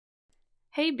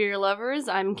Hey beer lovers,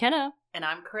 I'm Kenna. And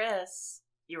I'm Chris.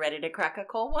 You ready to crack a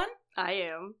cold one? I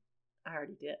am. I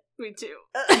already did. Me too.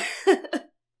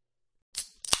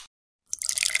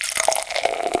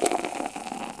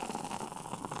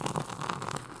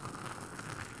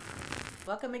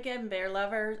 Welcome again, bear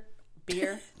lovers.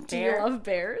 Beer. Do you love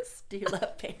bears? Do you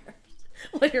love bears?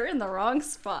 Well, you're in the wrong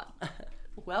spot.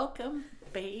 Welcome,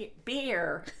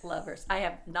 beer lovers. I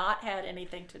have not had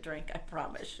anything to drink, I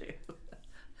promise you.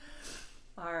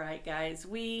 All right, guys.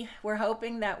 We were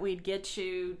hoping that we'd get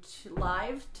you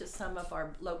live to some of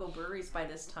our local breweries by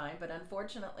this time, but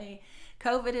unfortunately,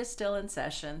 COVID is still in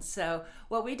session. So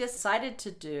what we decided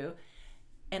to do,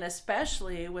 and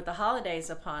especially with the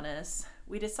holidays upon us,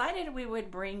 we decided we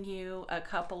would bring you a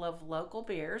couple of local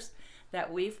beers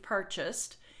that we've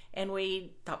purchased, and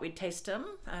we thought we'd taste them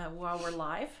while we're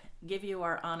live, give you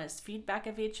our honest feedback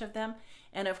of each of them.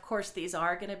 And of course, these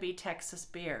are going to be Texas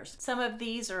beers. Some of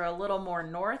these are a little more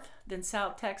north than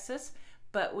South Texas,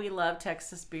 but we love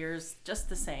Texas beers just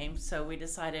the same. So we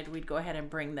decided we'd go ahead and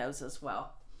bring those as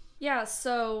well. Yeah,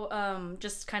 so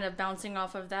just kind of bouncing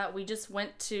off of that, we just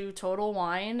went to Total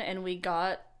Wine and we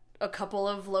got a couple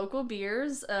of local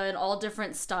beers in all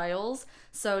different styles.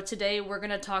 So today we're going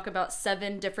to talk about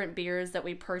 7 different beers that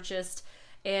we purchased.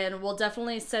 And we'll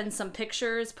definitely send some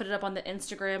pictures, put it up on the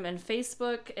Instagram and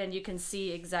Facebook, and you can see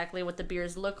exactly what the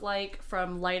beers look like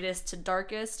from lightest to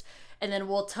darkest. And then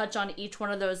we'll touch on each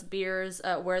one of those beers,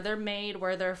 where they're made,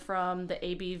 where they're from, the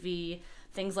ABV,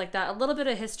 things like that. A little bit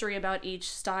of history about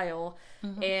each style.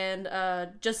 Mm-hmm.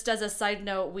 And just as a side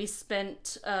note, we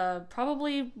spent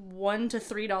probably $1 to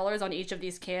 $3 on each of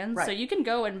these cans. Right. So you can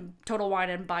go and Total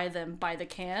Wine and buy them by the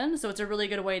can. So it's a really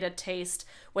good way to taste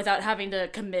without having to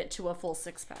commit to a full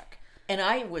 6-pack. And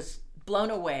I was blown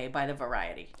away by the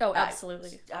variety. Oh,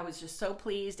 absolutely. I was just so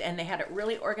pleased, and they had it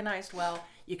really organized well.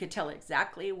 You could tell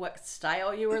exactly what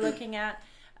style you were looking at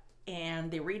and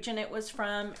the region it was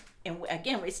from. And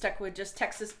again, we stuck with just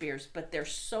Texas beers, but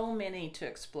there's so many to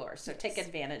explore. So take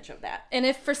advantage of that. And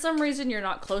if for some reason you're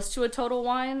not close to a Total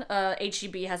Wine,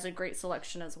 H-E-B has a great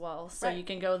selection as well. So right. You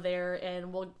can go there,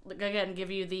 and we'll, again, give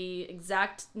you the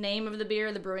exact name of the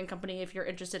beer, the brewing company, if you're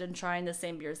interested in trying the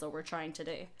same beers that we're trying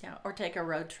today. Yeah, or take a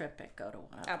road trip and go to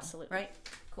one of them. Absolutely. Right?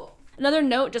 Cool. Another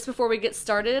note, just before we get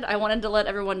started, I wanted to let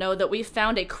everyone know that we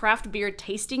found a craft beer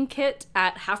tasting kit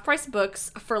at Half Price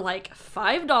Books for like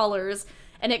 $5,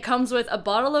 and it comes with a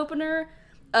bottle opener,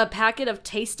 a packet of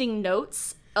tasting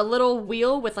notes, a little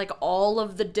wheel with like all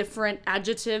of the different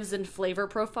adjectives and flavor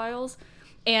profiles,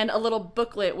 and a little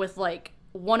booklet with like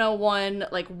 101,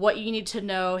 like what you need to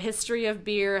know, history of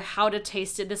beer, how to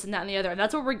taste it, this and that and the other. And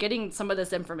that's where we're getting some of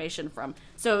this information from.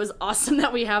 So it was awesome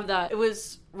that we have that. It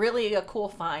was really a cool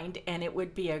find, and it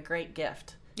would be a great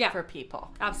gift for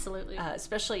people. Absolutely.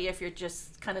 Especially if you're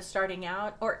just kind of starting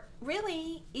out, or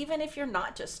really, even if you're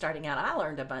not just starting out. I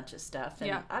learned a bunch of stuff,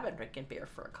 and I've been drinking beer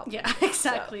for a couple of years.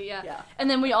 Exactly, so, yeah. And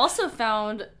then we also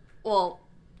found,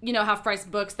 Half Price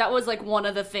Books, that was like one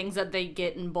of the things that they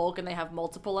get in bulk and they have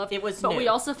multiple of. It was But new. We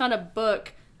also found a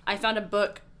book. I found a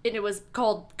book, and it was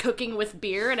called Cooking with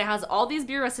Beer, and it has all these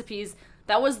beer recipes.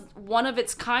 That was one of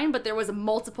its kind, but there was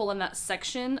multiple in that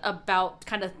section about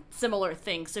kind of similar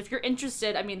things. So if you're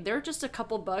interested, I mean, they're just a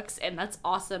couple bucks, and that's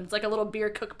awesome. It's like a little beer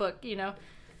cookbook,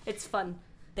 It's fun.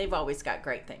 They've always got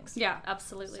great things. Yeah,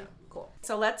 absolutely. So, cool.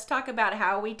 So let's talk about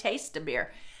how we taste a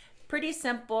beer. Pretty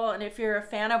simple, and if you're a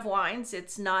fan of wines,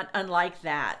 it's not unlike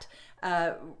that.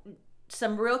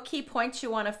 Some real key points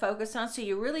you want to focus on so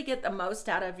you really get the most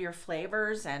out of your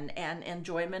flavors and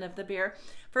enjoyment of the beer.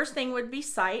 First thing would be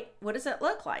sight. What does it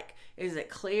look like? Is it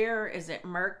clear? Is it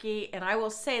murky? And I will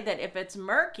say that if it's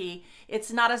murky,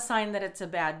 it's not a sign that it's a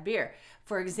bad beer.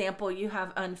 For example, you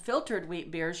have unfiltered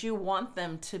wheat beers, you want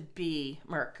them to be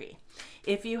murky.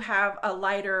 If you have a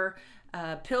lighter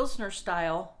Pilsner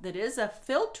style that is a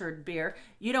filtered beer,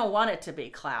 you don't want it to be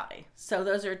cloudy. So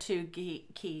those are 2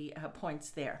 key points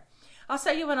there. Also,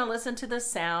 you want to listen to the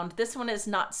sound. This one is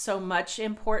not so much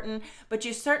important, but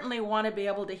you certainly want to be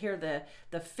able to hear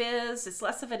the fizz. It's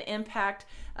less of an impact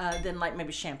than like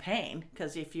maybe champagne,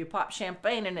 because if you pop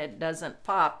champagne and it doesn't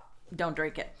pop, don't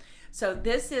drink it. So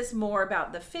this is more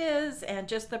about the fizz and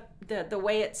just the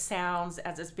way it sounds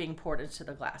as it's being poured into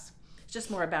the glass. It's just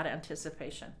more about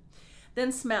anticipation.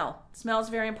 Then smell. Smell is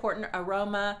very important.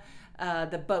 Aroma,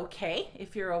 the bouquet,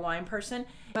 if you're a wine person.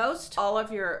 Most all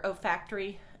of your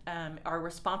olfactory are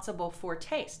responsible for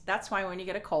taste. That's why when you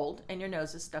get a cold and your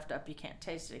nose is stuffed up, you can't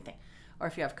taste anything. Or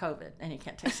if you have COVID and you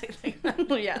can't taste anything.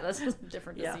 Well, yeah, that's a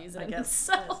different disease. I guess.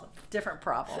 So different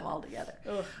problem altogether.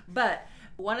 But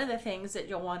one of the things that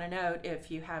you'll want to note if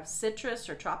you have citrus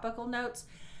or tropical notes,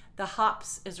 the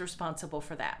hops is responsible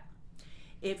for that.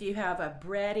 If you have a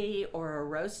bready or a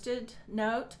roasted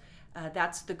note,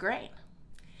 that's the grain.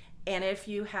 And if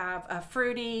you have a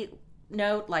fruity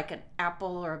note like an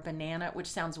apple or a banana, which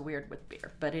sounds weird with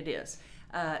beer, but it is,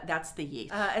 that's the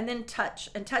yeast. And then touch.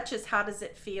 And touch is how does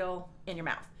it feel in your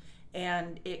mouth?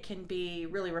 And it can be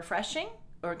really refreshing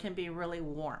or it can be really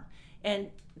warm. And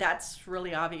that's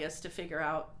really obvious to figure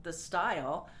out the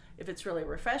style. If it's really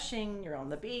refreshing, you're on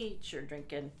the beach, you're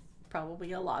drinking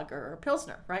probably a lager or a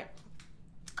pilsner, right?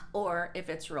 Or if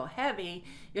it's real heavy,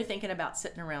 you're thinking about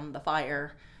sitting around the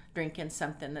fire drinking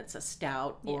something that's a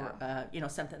stout or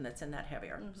something that's in that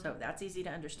heavier. So that's easy to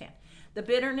understand. The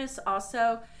bitterness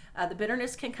also, the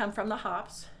bitterness can come from the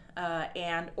hops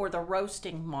or the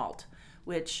roasting malt,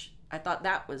 which I thought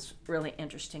that was really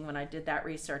interesting when I did that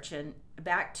research. And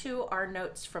back to our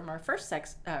notes from our first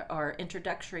our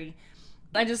introductory.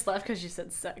 I just laughed because you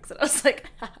said sex, and I was like,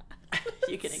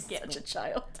 "You're gonna get such me. a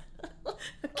child."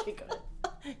 Okay, go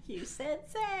ahead. You said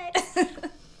sex.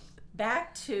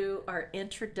 Back to our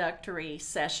introductory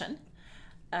session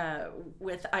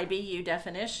with IBU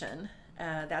definition.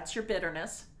 That's your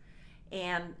bitterness,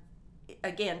 and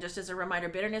again, just as a reminder,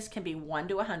 bitterness can be 1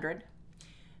 to 100.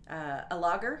 A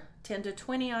lager, 10 to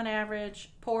 20 on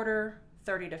average. Porter,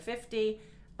 30 to 50.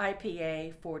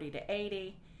 IPA, 40 to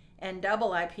 80. And double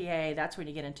IPA, that's when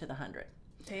you get into the 100.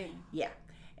 Dang. Yeah.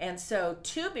 And so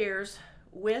 2 beers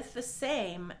with the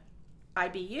same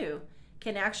IBU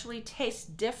can actually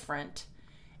taste different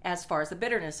as far as the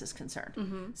bitterness is concerned.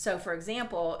 Mm-hmm. So, for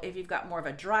example, if you've got more of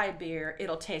a dry beer,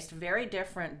 it'll taste very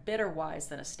different bitter-wise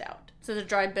than a stout. So the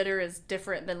dry bitter is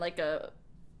different than like a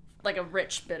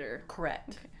rich bitter. Correct.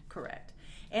 Okay. Correct.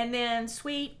 And then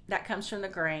sweet, that comes from the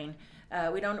grain.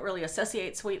 We don't really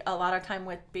associate sweet a lot of time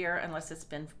with beer unless it's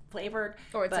been flavored.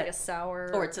 Or it's like a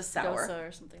sour. Or it's a sour.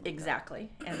 Or something like exactly.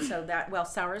 That. And so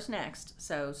sour is next.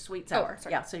 So sweet, sour. Oh,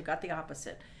 sorry. Yeah, so you've got the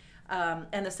opposite.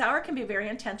 And the sour can be very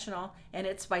intentional, and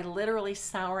it's by literally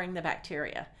souring the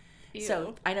bacteria. Ew.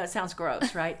 So I know it sounds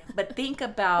gross, right? But think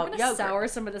about yogurt. Sour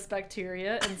some of this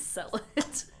bacteria and sell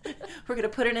it. We're going to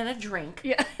put it in a drink.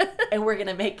 Yeah. And we're going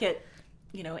to make it,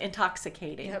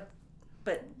 intoxicating. Yep.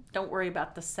 But don't worry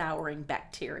about the souring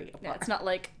bacteria part. Yeah, it's not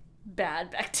like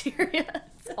bad bacteria.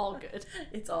 It's all good.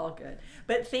 It's all good.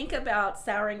 But think about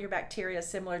souring your bacteria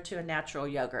similar to a natural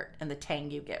yogurt and the tang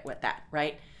you get with that,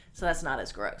 right? So that's not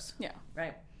as gross. Yeah.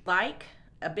 Right? Like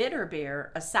a bitter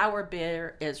beer, a sour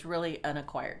beer is really an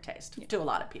acquired taste to a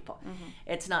lot of people. Mm-hmm.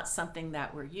 It's not something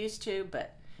that we're used to,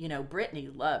 but, Brittany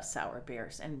loves sour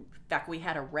beers. And in fact, we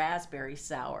had a raspberry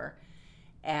sour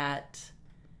at,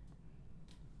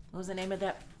 what was the name of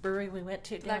that brewery we went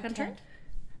to? Back Unturned?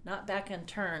 Not Back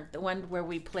Unturned. The one where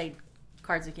we played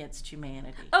Cards Against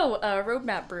Humanity. Oh,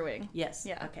 Roadmap Brewing. Yes.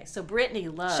 Yeah. Okay. So Brittany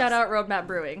loves. Shout out Roadmap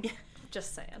Brewing.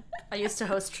 Just saying. I used to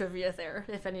host trivia there.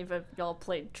 If any of y'all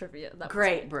played trivia, that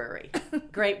Great brewery.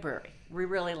 Great brewery. We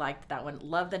really liked that one.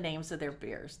 Love the names of their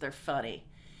beers. They're funny.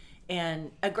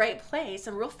 And a great place,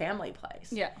 a real family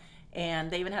place. Yeah.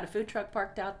 And they even had a food truck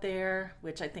parked out there,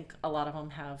 which I think a lot of them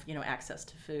have, access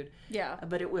to food. Yeah.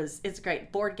 But it's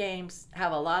great. Board games,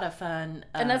 have a lot of fun.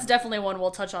 And that's definitely one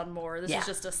we'll touch on more. This yeah. is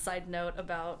just a side note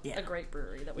about a great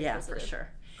brewery that we visited. Yeah, for sure.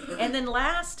 And then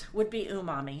last would be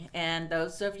umami. And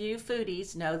those of you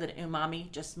foodies know that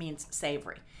umami just means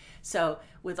savory. So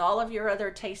with all of your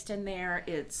other taste in there,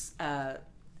 it's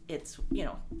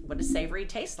what does savory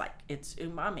taste like? It's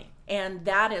umami. And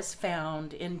that is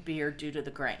found in beer due to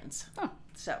the grains. Huh.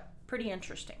 So pretty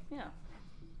interesting. Yeah.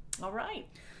 All right.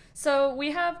 So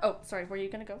we have, sorry, were you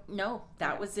going to go? No,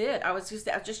 that was it. I was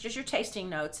just your tasting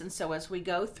notes. And so as we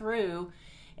go through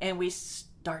and we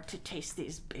start to taste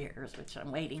these beers, which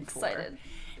I'm waiting Excited.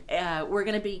 for. We're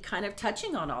going to be kind of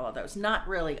touching on all of those. Not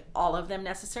really all of them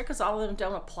necessarily, because all of them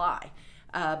don't apply.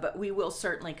 But we will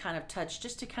certainly kind of touch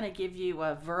just to kind of give you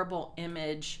a verbal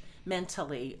image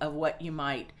mentally of what you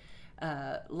might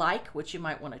like, what you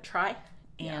might want to try,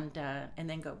 and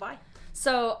then go by.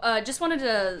 So just wanted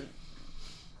to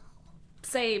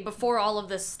say before all of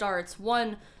this starts,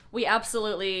 one, we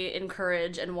absolutely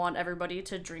encourage and want everybody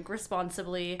to drink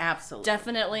responsibly. Absolutely.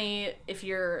 Definitely, if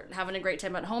you're having a great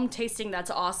time at home tasting,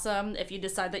 that's awesome. If you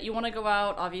decide that you want to go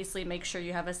out, obviously make sure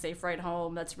you have a safe ride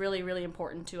home. That's really, really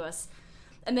important to us.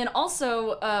 And then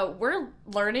also, we're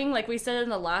learning, like we said in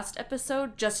the last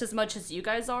episode, just as much as you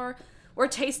guys are. We're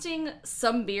tasting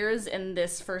some beers in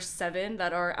this first 7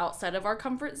 that are outside of our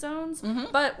comfort zones,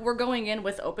 but we're going in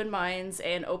with open minds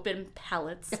and open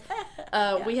palates.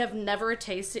 We have never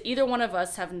tasted, either one of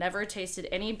us have never tasted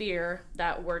any beer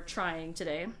that we're trying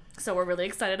today. So we're really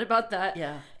excited about that.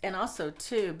 Yeah. And also,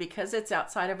 too, because it's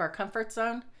outside of our comfort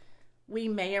zone, we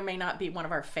may or may not be one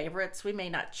of our favorites. We may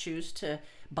not choose to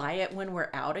buy it when we're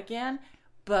out again,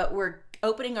 but we're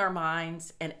opening our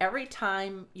minds, and every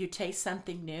time you taste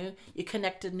something new, you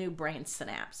connect a new brain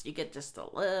synapse. You get just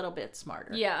a little bit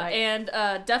smarter. Yeah, right?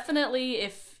 and definitely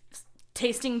if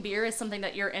tasting beer is something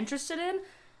that you're interested in,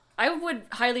 I would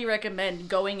highly recommend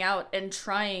going out and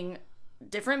trying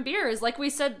different beers. Like we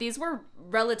said, these were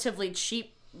relatively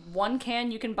cheap. One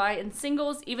can you can buy in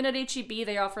singles. Even at H-E-B,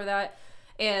 they offer that.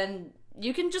 And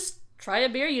you can just try a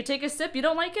beer. You take a sip. You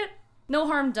don't like it? No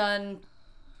harm done.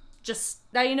 Just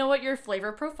now you know what your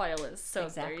flavor profile is. So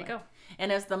Exactly. There you go.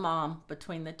 And as the mom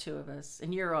between the two of us,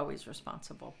 and you're always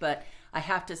responsible, but I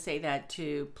have to say that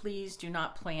too, please do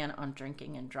not plan on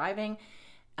drinking and driving.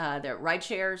 The ride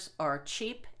shares are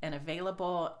cheap and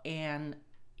available, and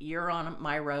you're on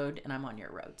my road and I'm on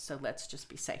your road. So let's just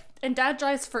be safe. And Dad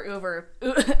drives for Uber.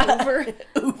 Uber.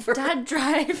 Dad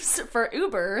drives for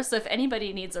Uber. So if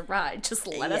anybody needs a ride, just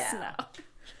let us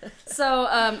know. So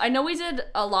I know we did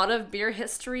a lot of beer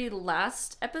history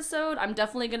last episode. I'm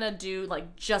definitely going to do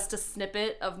like just a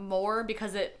snippet of more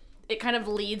because it kind of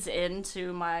leads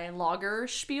into my lager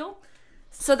spiel.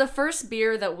 So the first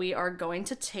beer that we are going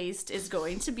to taste is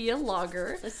going to be a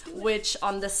lager, which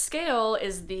on the scale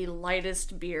is the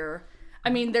lightest beer. I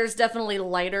mean, there's definitely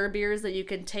lighter beers that you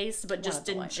can taste, but just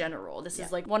in general, this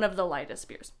is like one of the lightest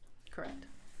beers. Correct.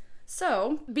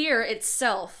 So, beer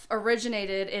itself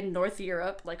originated in North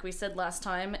Europe, like we said last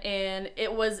time, and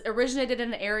it was originated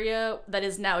in an area that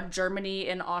is now Germany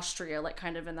and Austria, like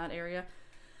kind of in that area.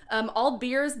 All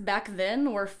beers back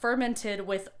then were fermented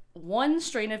with one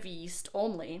strain of yeast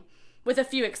only, with a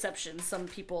few exceptions. Some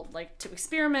people like to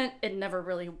experiment. It never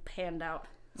really panned out.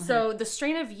 Mm-hmm. So the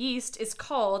strain of yeast is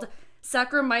called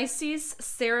Saccharomyces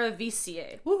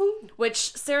cerevisiae, which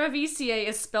cerevisiae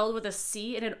is spelled with a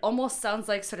C, and it almost sounds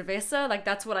like cerveza. Like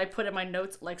that's what I put in my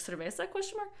notes, like cerveza ?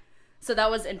 So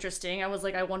that was interesting. I was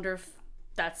like, I wonder if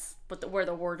that's where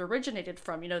the word originated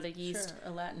from, you know, the yeast. Sure,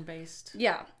 a Latin-based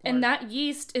Yeah, word. And that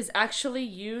yeast is actually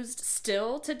used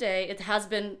still today. It has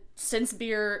been since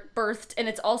beer birthed, and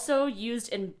it's also used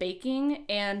in baking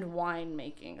and wine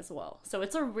making as well. So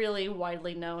it's a really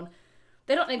widely known.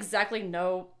 They don't exactly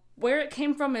know where it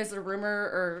came from. Is a rumor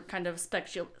or kind of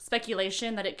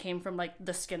speculation that it came from like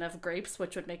the skin of grapes,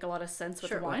 which would make a lot of sense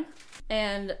with wine.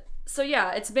 And so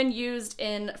yeah, it's been used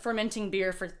in fermenting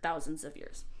beer for thousands of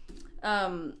years.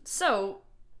 So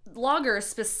lager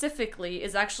specifically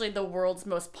is actually the world's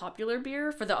most popular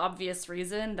beer for the obvious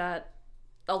reason that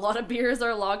a lot of beers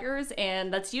are lagers,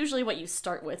 and that's usually what you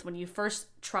start with when you first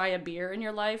try a beer in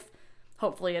your life,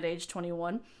 hopefully at age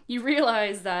 21. You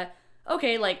realize that,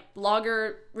 okay, like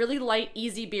lager, really light,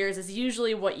 easy beers is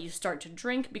usually what you start to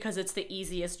drink because it's the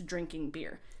easiest drinking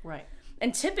beer. Right.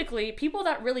 And typically, people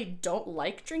that really don't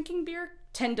like drinking beer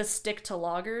tend to stick to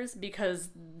lagers because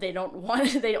they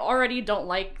already don't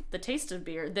like the taste of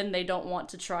beer. Then they don't want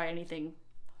to try anything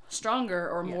stronger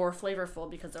or more flavorful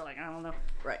because they're like, I don't know.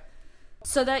 Right.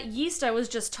 So that yeast I was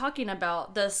just talking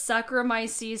about, the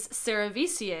Saccharomyces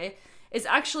cerevisiae, is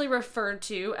actually referred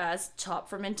to as top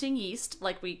fermenting yeast,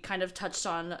 like we kind of touched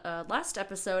on last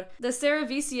episode. The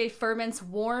cerevisiae ferments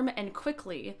warm and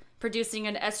quickly, producing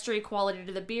an estery quality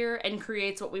to the beer and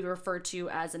creates what we refer to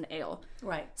as an ale.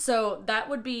 Right. So that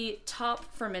would be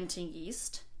top fermenting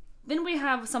yeast. Then we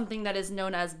have something that is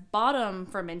known as bottom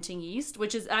fermenting yeast,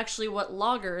 which is actually what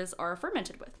lagers are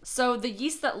fermented with. So the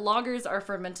yeast that lagers are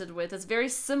fermented with is very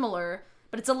similar,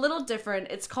 but it's a little different.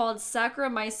 It's called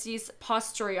Saccharomyces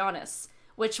posteriornis,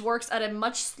 which works at a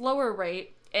much slower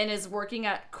rate and is working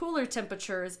at cooler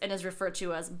temperatures and is referred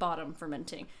to as bottom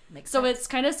fermenting. Makes sense. It's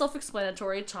kind of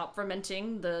self-explanatory. Top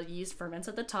fermenting, the yeast ferments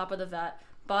at the top of the vat.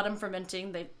 Bottom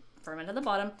fermenting, they ferment at the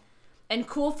bottom. And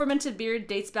cool fermented beer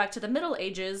dates back to the Middle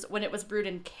Ages when it was brewed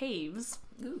in caves,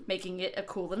 making it a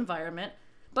cool environment.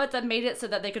 But that made it so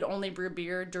that they could only brew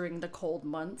beer during the cold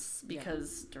months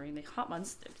because during the hot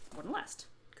months, it wouldn't last.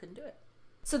 Couldn't do it.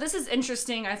 So this is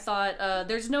interesting. I thought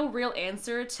there's no real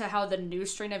answer to how the new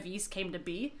strain of yeast came to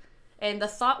be. And the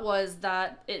thought was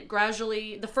that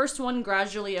the first one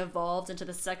gradually evolved into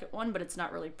the second one, but it's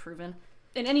not really proven.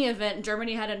 In any event,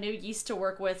 Germany had a new yeast to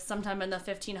work with sometime in the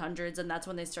 1500s, and that's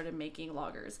when they started making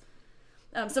lagers.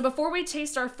 So before we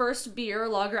taste our first beer,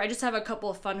 lager, I just have a couple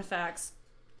of fun facts.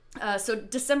 So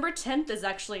December 10th is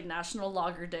actually National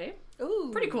Lager Day. Ooh.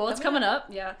 Pretty cool. It's coming up.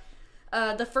 Yeah.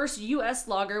 The first U.S.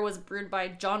 lager was brewed by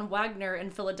John Wagner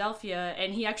in Philadelphia,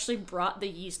 and he actually brought the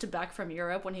yeast back from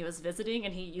Europe when he was visiting,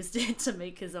 and he used it to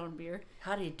make his own beer.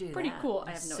 How do you do that? Pretty cool.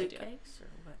 I have no idea. Suitcase or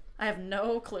what? I have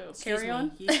no clue. Carry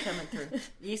on. Yeast coming through.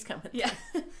 Yeast coming through.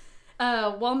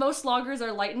 Yeah. While most lagers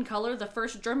are light in color, the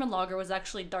first German lager was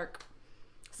actually dark.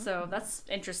 So that's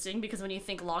interesting because when you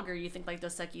think lager, you think like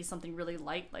Dos Equis, something really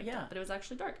light like that, but it was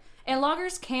actually dark. And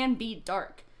lagers can be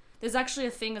dark. There's actually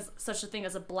such a thing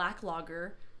as a black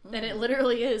lager, and it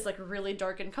literally is like really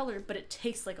dark in color, but it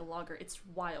tastes like a lager. It's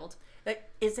wild.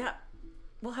 Is that?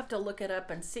 We'll have to look it up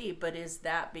and see. But is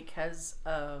that because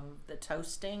of the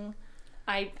toasting?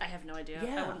 I have no idea.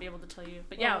 Yeah. I wouldn't be able to tell you.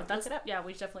 But Well, look it up. yeah,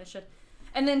 we definitely should.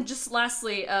 And then just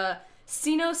lastly,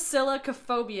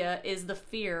 Sinosilicophobia is the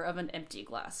fear of an empty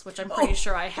glass, which I'm pretty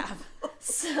sure I have.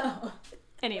 So,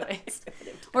 anyways,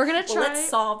 we're gonna try. Well, let's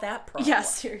solve that problem. Yeah,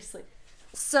 seriously.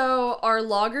 So our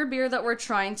lager beer that we're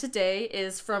trying today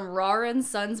is from Rar and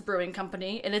Sons Brewing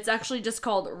Company, and it's actually just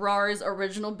called Rar's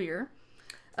Original Beer.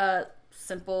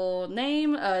 Simple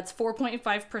name. It's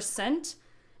 4.5%,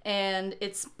 and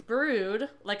it's brewed,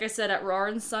 like I said, at Rar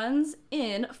and Sons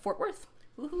in Fort Worth.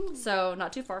 Woohoo. So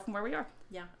not too far from where we are.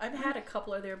 Yeah, I've had a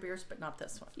couple of their beers, but not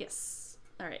this one. Yes.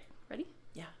 All right. Ready?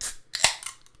 Yeah.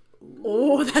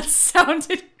 Oh, that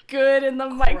sounded good in the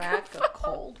Crack microphone. a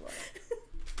cold one.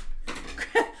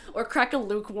 Or crack a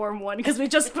lukewarm one because we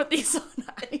just put these on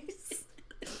ice.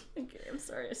 Okay, I'm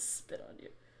sorry I spit on you.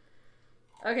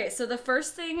 Okay, so the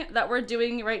first thing that we're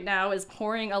doing right now is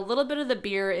pouring a little bit of the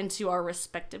beer into our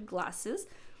respective glasses.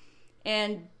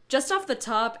 And just off the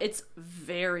top, it's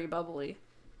very bubbly.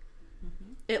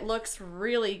 It looks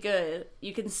really good.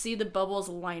 You can see the bubbles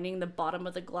lining the bottom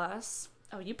of the glass.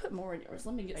 Oh, you put more in yours.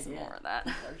 Let me get some more of that.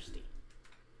 I'm thirsty.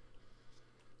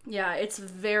 Yeah, it's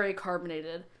very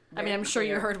carbonated. I mean, I'm sure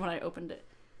you heard when I opened it.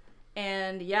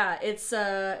 And yeah, it's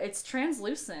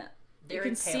translucent. You Very can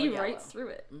pale see yellow. right through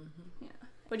it. Yeah.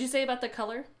 What'd you say about the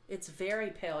color? It's very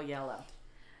pale yellow.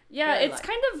 Yeah, Very it's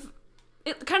light.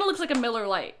 it kind of looks like a Miller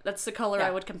Lite. That's the color Yeah.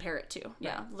 I would compare it to.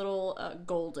 Yeah, little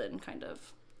golden kind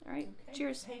of. All right, Okay.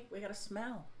 cheers. Hey, we got a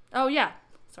smell. Oh yeah,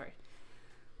 sorry.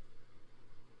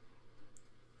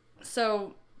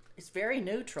 So It's very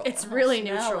neutral. it's I don't really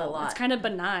smell neutral. A lot. It's kind of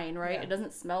benign, right? Yeah. It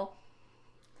doesn't smell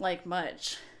like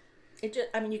much. It just,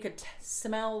 I mean, you could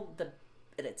smell that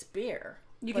it's beer.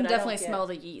 You but can I don't definitely get- smell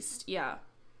the yeast, yeah.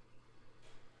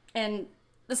 And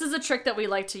this is a trick that we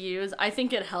like to use. I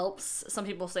think it helps. Some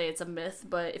people say it's a myth,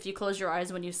 but if you close your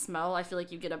eyes when you smell, I feel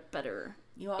like you get a better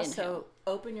You also inhale.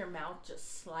 open your mouth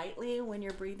just slightly when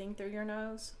you're breathing through your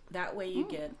nose. That way you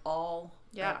get all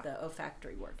Yeah. of the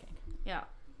olfactory working. Yeah,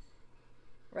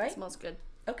 Right? it smells good.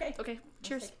 Okay. Okay,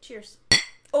 cheers. Okay, cheers.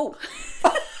 Oh,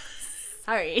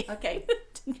 Sorry. okay.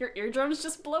 Did your eardrums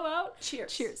just blow out?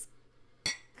 Cheers. Cheers.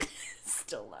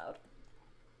 Still loud.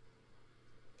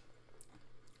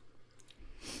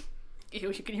 Ew,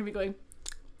 you can hear me going.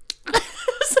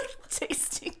 It's like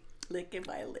tasting. Licking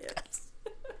my lips.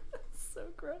 So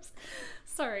gross.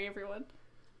 Sorry, everyone.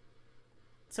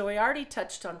 So we already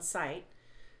touched on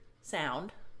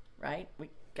sound, right? We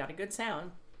got a good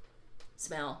sound,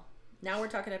 smell. Now we're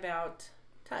talking about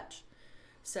touch.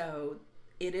 So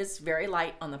it is very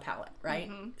light on the palate, right?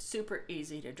 Super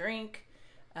easy to drink.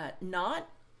 Not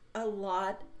a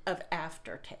lot of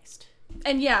aftertaste.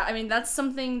 And yeah, I mean, that's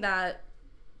something that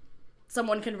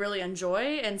someone can really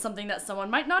enjoy and something that someone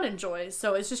might not enjoy.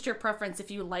 So it's just your preference if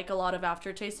you like a lot of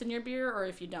aftertaste in your beer or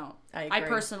if you don't. I I agree.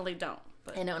 personally don't.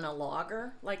 But And on a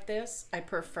lager like this, I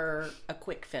prefer a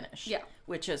quick finish. Yeah.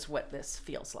 Which is what this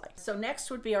feels like. So next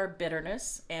would be our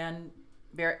bitterness, and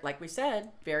very, like we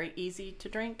said, very easy to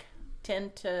drink,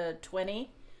 10 to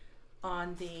 20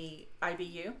 on the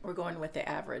IBU. We're going with the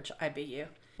average IBU.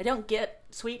 I don't get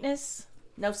sweetness,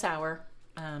 no sour,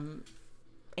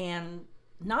 and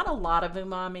not a lot of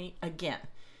umami. Again,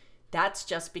 that's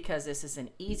just because this is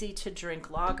an easy to drink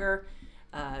lager.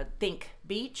 Think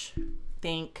beach,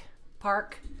 think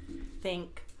park,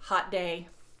 think hot day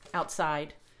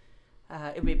outside.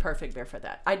 It would be perfect beer for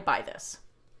that. I'd buy this.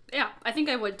 yeah, I think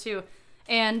I would too.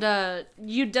 And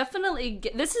you definitely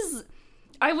get, this is,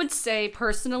 I would say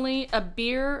personally, a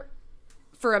beer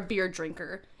for a beer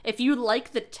drinker. If you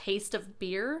like the taste of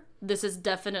beer, this is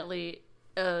definitely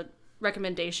a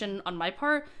recommendation on my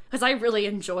part because I really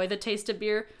enjoy the taste of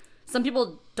beer. Some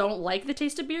people don't like the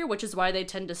taste of beer, which is why they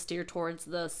tend to steer towards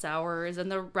the sours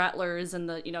and the rattlers and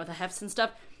the, the hefts and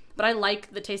stuff. But I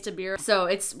like the taste of beer, so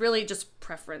it's really just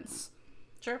preference.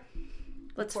 Sure.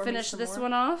 Let's Pour me finish some this more.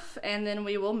 one off, and then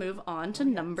we will move on to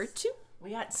number 2. We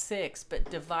got 6, but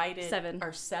divided 7.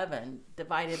 or 7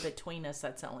 divided between us.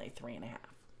 That's only 3.5.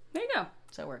 There you go.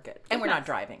 So we're good, and we're not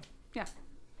driving. Yeah.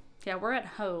 Yeah, we're at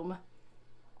home.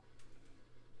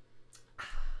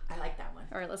 I like that one.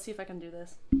 All right, let's see if I can do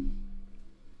this.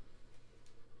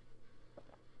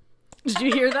 Did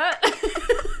you hear that?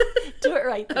 Do it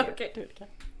right there. Okay. Do it again.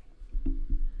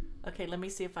 Okay, let me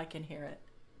see if I can hear it.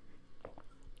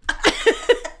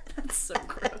 That's so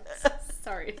gross.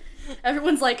 Sorry.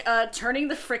 Everyone's like, turning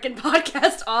the frickin'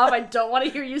 podcast off. I don't want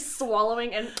to hear you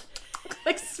swallowing and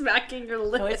like smacking your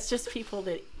lips. No, it's just people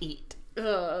that eat.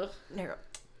 Ugh. No.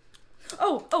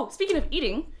 Oh, speaking of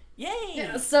eating.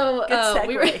 Yay! So Good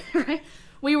segue.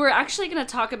 we were actually going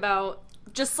to talk about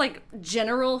just like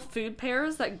general food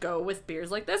pairs that go with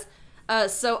beers like this.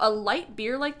 So a light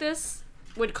beer like this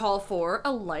would call for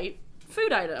a light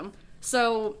food item.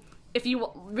 So if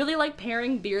you really like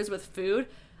pairing beers with food,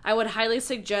 I would highly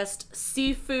suggest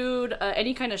seafood,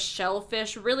 any kind of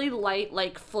shellfish, really light,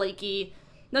 like flaky,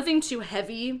 nothing too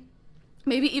heavy.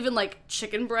 Maybe even like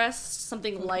chicken breast,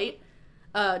 something light.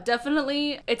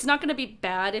 Definitely, it's not going to be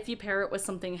bad if you pair it with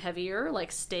something heavier,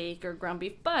 like steak or ground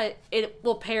beef, but it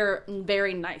will pair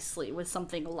very nicely with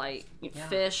something light.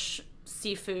 Fish,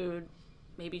 seafood,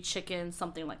 maybe chicken,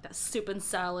 something like that. Soup and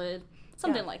salad,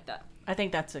 something like that. I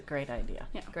think that's a great idea.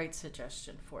 Yeah. Great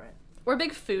suggestion for it. We're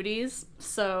big foodies,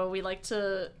 so we like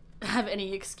to have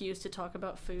any excuse to talk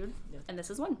about food, and this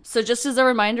is one. So just as a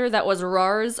reminder, that was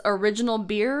Rar's original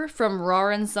beer from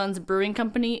Rar & Sons Brewing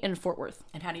Company in Fort Worth.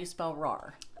 And how do you spell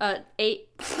rar? A-R-A-H-R.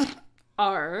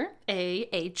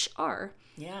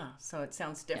 Yeah, so it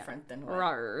sounds different than what?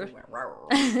 Rar. Rar.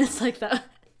 It's like that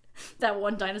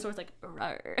one dinosaur's like,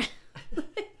 rar.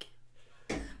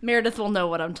 Meredith will know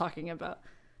what I'm talking about.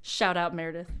 Shout out,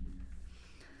 Meredith.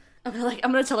 I'm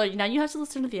gonna tell her, now you have to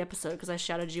listen to the episode because I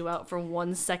shouted you out for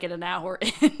 1 second an hour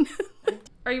in.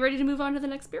 Are you ready to move on to the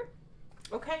next beer?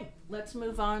 Okay, let's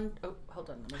move on. Oh,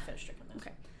 hold on, let me finish drinking this.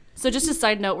 Okay. So just a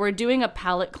side note, we're doing a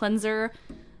palate cleanser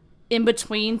in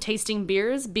between tasting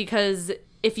beers because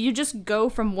if you just go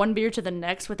from one beer to the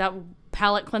next without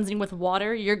palate cleansing with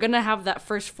water, you're going to have that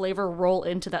first flavor roll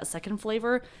into that second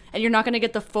flavor, and you're not going to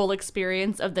get the full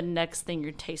experience of the next thing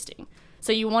you're tasting.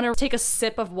 So you want to take a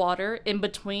sip of water in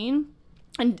between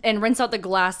and rinse out the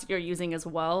glass that you're using as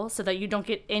well so that you don't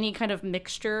get any kind of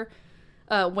mixture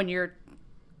when you're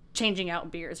changing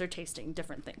out beers or tasting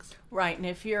different things. Right, and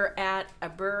if you're at a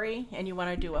brewery and you want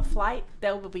to do a flight,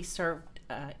 they will be served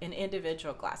in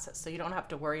individual glasses, so you don't have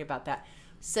to worry about that.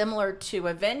 Similar to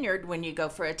a vineyard, when you go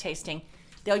for a tasting,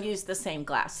 they'll use the same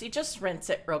glass. You just rinse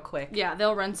it real quick. Yeah,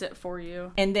 they'll rinse it for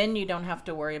you. And then you don't have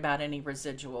to worry about any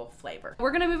residual flavor.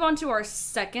 We're going to move on to our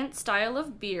second style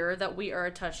of beer that we are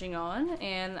touching on,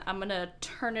 and I'm going to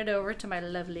turn it over to my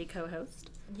lovely co-host.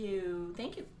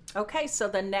 Thank you. Okay, so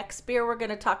the next beer we're going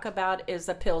to talk about is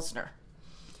a Pilsner.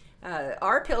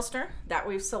 Our Pilsner that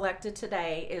we've selected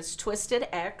today is Twisted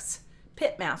X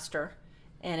Pitmaster,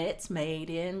 and it's made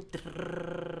in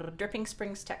Dripping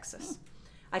Springs, Texas.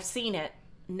 I've seen it.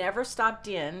 Never stopped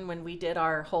in when we did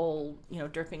our whole,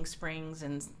 Dripping Springs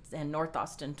and North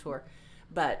Austin tour,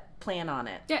 but plan on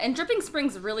it. Yeah, and Dripping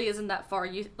Springs really isn't that far.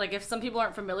 If some people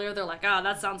aren't familiar, they're like,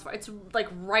 that sounds far. It's like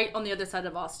right on the other side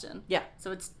of Austin. Yeah.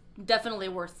 So it's definitely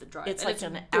worth the drive. It's and like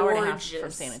an hour and a half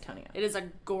from San Antonio. It is a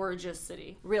gorgeous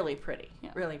city. Really pretty.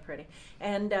 Yeah. Really pretty.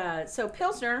 And so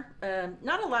Pilsner,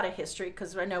 not a lot of history,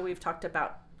 because I know we've talked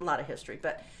about a lot of history,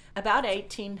 but about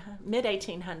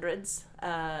mid-1800s,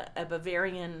 a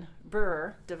Bavarian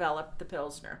brewer developed the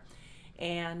Pilsner.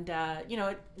 And,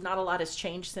 not a lot has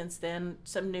changed since then.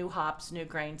 Some new hops, new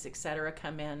grains, etc.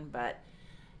 come in, but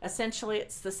essentially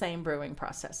it's the same brewing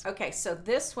process. Okay, so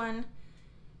this one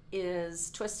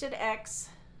is Twisted X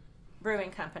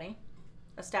Brewing Company,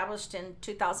 established in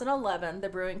 2011, the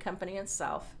brewing company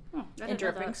itself. In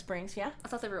Dripping Springs, yeah. I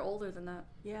thought they were older than that.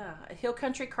 Yeah, a Hill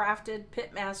Country Crafted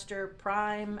Pitmaster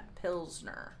Prime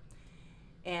Pilsner.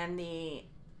 And the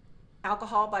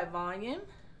alcohol by volume,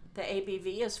 the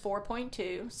ABV is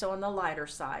 4.2, so on the lighter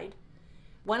side.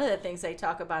 One of the things they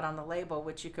talk about on the label,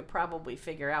 which you could probably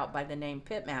figure out by the name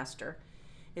Pitmaster,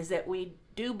 is that we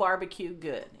do barbecue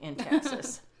good in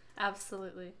Texas.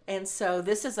 Absolutely. And so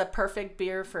this is a perfect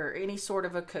beer for any sort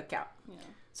of a cookout. Yeah.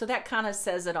 So that kind of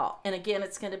says it all. And again,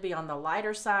 it's going to be on the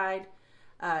lighter side.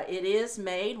 It is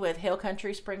made with Hill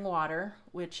Country spring water,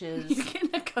 which is... You're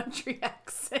getting a country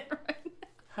accent right now.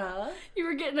 Huh? You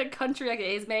were getting a country accent.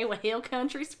 It's made with Hill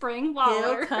Country spring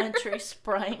water. Hill Country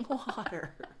spring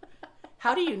water.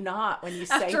 How do you not when you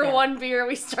say After that? one beer,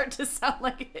 we start to sound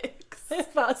like Hicks.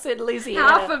 If I was in Louisiana...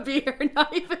 Half a beer,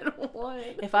 not even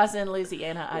one. If I was in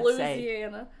Louisiana, I'd say...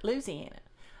 Louisiana.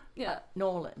 Yeah.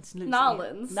 Nolans.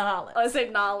 Nolans. I say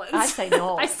Nolans. I say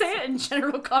Nolans. I say it in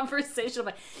general conversation. I'm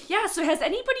like, yeah, so has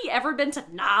anybody ever been to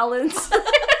Nolans?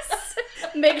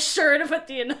 Make sure to put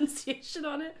the enunciation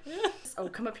on it. Oh,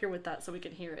 come up here with that so we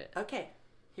can hear it. Okay,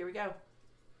 here we go.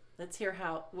 Let's hear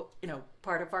how,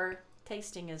 part of our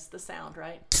tasting is the sound,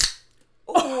 right?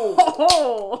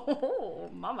 Oh,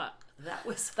 mama. That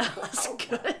was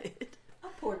good.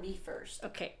 I'll pour me first.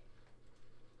 Okay.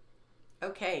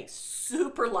 Okay,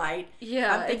 super light.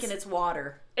 Yeah, I'm thinking it's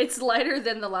water. It's lighter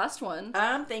than the last one.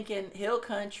 I'm thinking Hill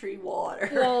Country water.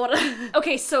 Well,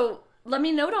 okay, so let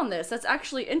me note on this. That's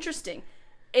actually interesting.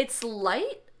 It's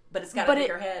light, But it's got a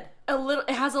bigger head. It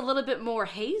has a little bit more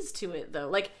haze to it though.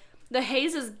 Like the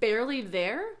haze is barely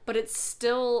there, but it's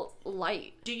still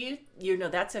light. Do you know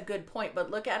that's a good point, but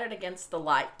look at it against the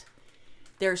light.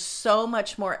 There's so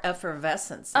much more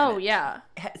effervescence in it. Yeah.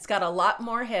 It's got a lot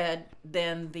more head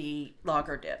than the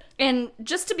lager did. And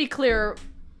just to be clear,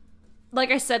 like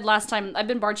I said last time, I've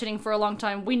been bartending for a long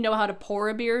time. We know how to pour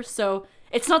a beer, so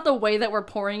it's not the way that we're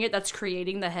pouring it that's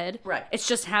creating the head. Right. It's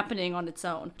just happening on its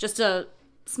own. Just a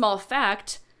small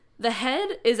fact, the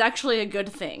head is actually a good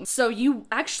thing. So you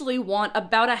actually want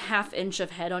about a ½ inch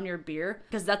of head on your beer,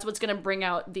 because that's what's going to bring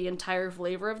out the entire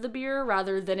flavor of the beer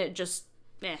rather than it just,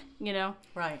 you know?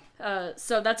 Right.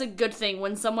 So that's a good thing.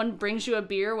 When someone brings you a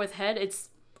beer with head, it's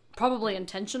probably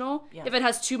intentional. Yeah. If it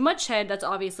has too much head, that's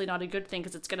obviously not a good thing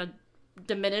because it's going to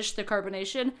diminish the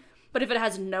carbonation. But if it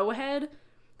has no head,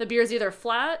 the beer is either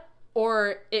flat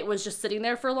or it was just sitting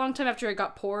there for a long time after it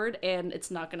got poured and it's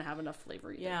not going to have enough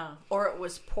flavor either. Yeah, or it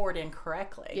was poured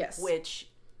incorrectly. Yes. Which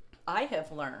I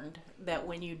have learned that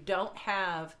when you don't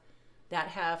have that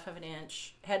 ½ of an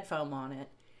inch head foam on it,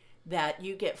 that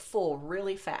you get full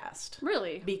really fast.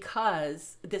 Really?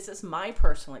 Because this is my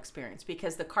personal experience,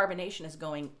 because the carbonation is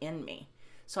going in me.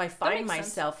 So I find makes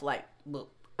myself like, bloop,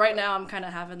 Right now I'm kind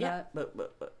of having that. bloop, bloop,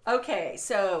 bloop. Okay,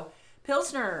 so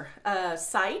Pilsner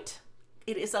site,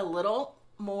 it is a little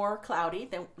more cloudy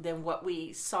than what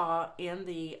we saw in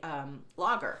the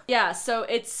lager. Yeah, so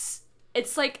it's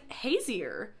like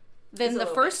hazier than It's a the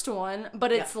little first one,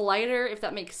 but it's lighter, if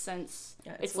that makes sense.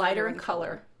 Yeah, it's lighter in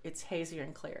color. It's hazier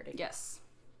in clarity. Yes.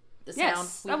 The Yes,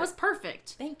 sound that was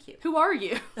perfect. Thank you. Who are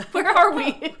you? Where are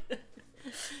we?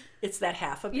 It's that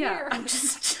half a Yeah, beer. I'm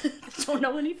just don't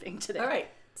know anything today. All right.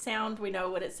 Sound, we know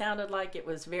what it sounded like. It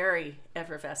was very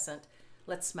effervescent.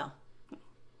 Let's smell.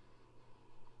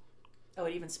 Oh,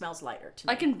 it even smells lighter to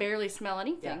me. I can barely smell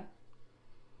anything. Yeah.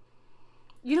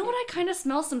 You know what? I kind of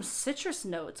smell some citrus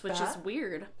notes, which is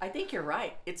weird. I think you're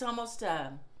right. It's almost,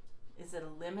 is it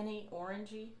a lemony,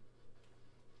 orangey?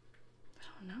 I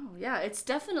don't know. Yeah, it's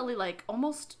definitely like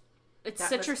almost, it's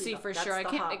That must be citrusy for that's sure. I the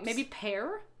can't, hops. maybe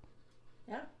pear?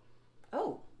 Yeah.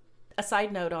 Oh. A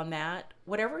side note on that,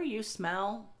 whatever you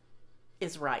smell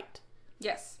is right.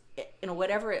 Yes. And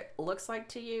whatever it looks like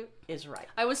to you is right.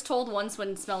 I was told once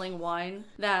when smelling wine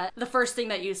that the first thing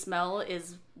that you smell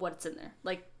is what's in there.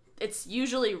 Like, it's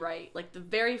usually right. Like, the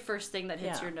very first thing that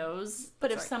hits Yeah. your nose.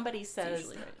 But if sorry. somebody says,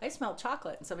 usually right. I smell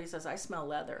chocolate, and somebody says, I smell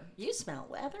leather. You smell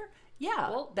leather? Yeah,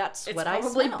 Well, that's it's what I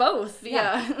smell. probably both.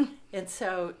 Yeah. And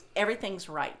so everything's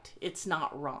right. It's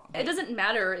not wrong. It doesn't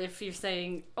matter if you're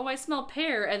saying, oh, I smell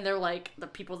pear, and they're like, the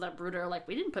people that brewed it are like,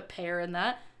 we didn't put pear in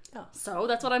that. Oh. So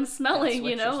that's what I'm smelling, what you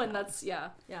you're know? smelling. And that's, yeah.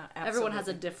 Yeah, Everyone has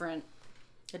a absolutely.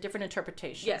 different,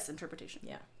 interpretation. yes, interpretation.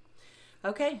 Yeah.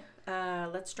 Okay,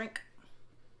 let's drink.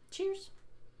 Cheers.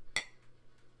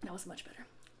 That was much better.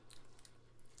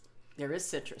 There is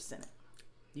citrus in it.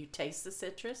 You taste the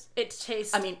citrus? It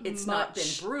tastes, I mean, it's not been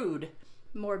brewed.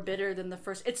 more bitter than the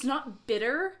first. It's not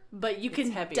bitter, but you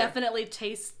can heavier. definitely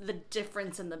taste the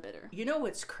difference in the bitter. You know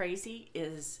what's crazy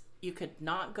is you could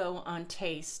not go on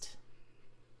taste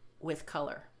with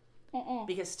color.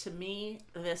 Because to me,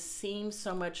 this seems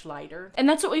so much lighter. And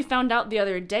that's what we found out the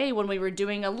other day when we were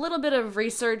doing a little bit of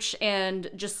research and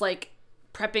just like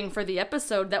prepping for the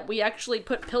episode, that we actually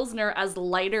put Pilsner as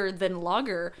lighter than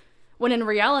lager, when in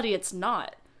reality it's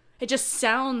not. It just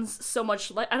sounds so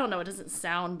much like, I don't know, it doesn't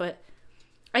sound, but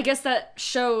I guess that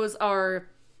shows our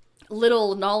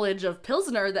little knowledge of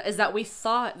Pilsner, that is that we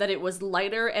thought that it was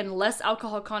lighter and less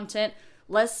alcohol content,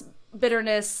 less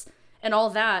bitterness and all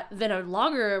that than a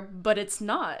lager, but it's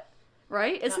not.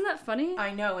 Right? Isn't that funny?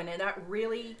 I know, and that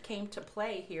really came to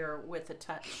play here with the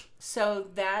touch. So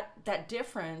that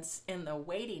difference in the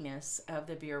weightiness of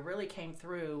the beer really came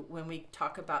through when we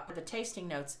talk about the tasting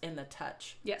notes in the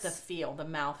touch. Yes. The feel, the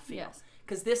mouth feel. Yes.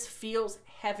 Because this feels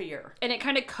heavier. And it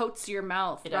kind of coats your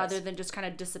mouth It rather does. than just kind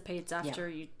of dissipates after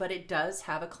you. But it does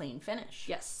have a clean finish.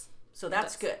 Yes. So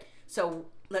that's does. good. So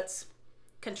let's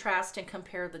contrast and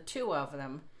compare the two of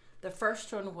them. The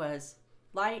first one was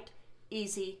light,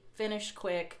 easy, finish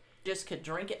quick, just could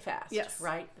drink it fast. Yes.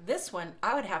 Right? This one,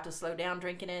 I would have to slow down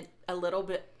drinking it a little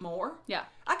bit more. Yeah.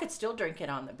 I could still drink it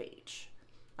on the beach.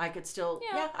 I could still,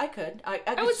 Yeah. I could. I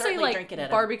I could would say certainly like drink it at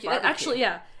barbecue. a barbecue. Actually,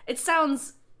 yeah. It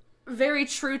sounds very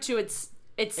true to its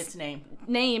Its name.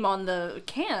 name on the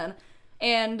can.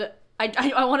 And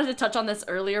I wanted to touch on this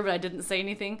earlier, but I didn't say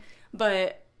anything.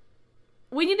 But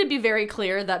we need to be very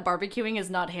clear that barbecuing is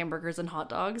not hamburgers and hot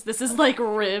dogs. This is like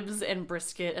ribs and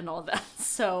brisket and all that.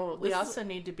 So we also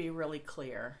need to be really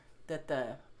clear that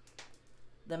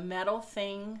the metal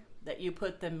thing that you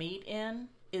put the meat in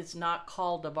is not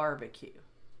called a barbecue.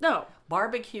 No.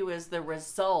 Barbecue is the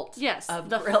result of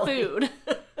the grilling. food.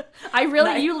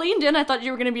 You leaned in. I thought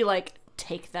you were going to be like,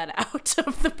 take that out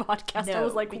of the podcast. No, I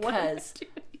was like, because what?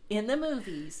 In the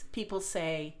movies, people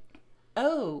say,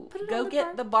 oh, go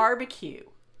get the barbecue.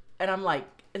 And I'm like,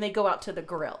 and they go out to the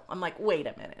grill. I'm like, wait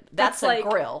a minute. That's a like,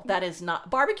 grill. That is not.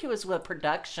 Barbecue is the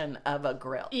production of a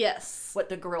grill. Yes. What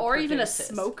the grill or produces. Even a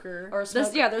smoker. Or a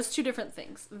smoker. Those two different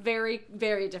things. Very,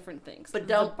 very different things. But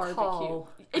don't call.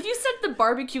 If you said the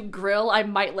barbecue grill, I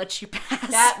might let you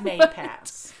pass. That may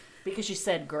pass. Because you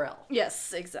said grill.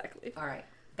 Yes, exactly. All right.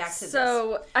 Back to this.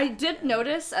 So I did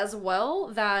notice as well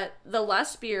that the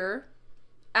last beer,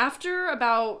 after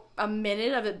about a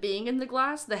minute of it being in the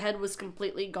glass, the head was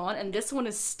completely gone, and this one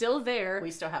is still there.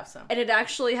 We still have some. And it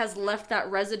actually has left that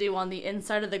residue on the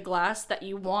inside of the glass that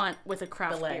you want with a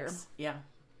craft beer. Yeah.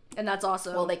 And that's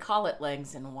awesome. Well, they call it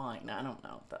legs in wine. I don't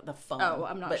know. The foam. Oh,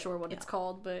 I'm not sure what it's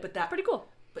called, but that's pretty cool.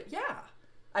 But yeah,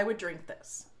 I would drink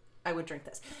this.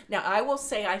 Now, I will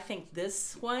say I think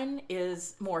this one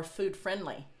is more food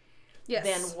friendly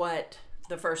than what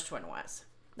the first one was.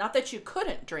 Not that you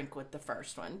couldn't drink with the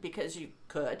first one, because you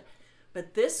could,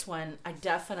 but this one, I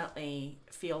definitely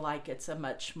feel like it's a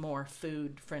much more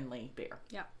food-friendly beer.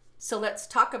 Yeah. So let's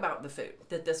talk about the food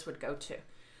that this would go to.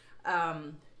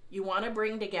 You want to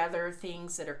bring together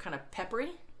things that are kind of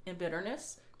peppery in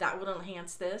bitterness. That would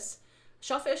enhance this.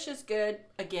 Shellfish is good.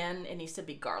 Again, it needs to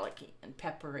be garlicky and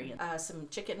peppery. Some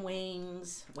chicken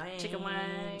wings. Chicken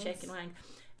wing.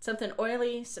 Something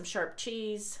oily, some sharp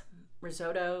cheese,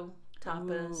 risotto,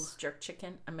 tapas, jerk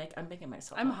chicken. I'm making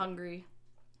myself hungry.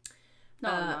 No,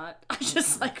 I'm not. I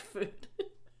just like food.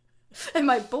 Am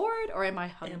I bored or am I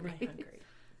hungry?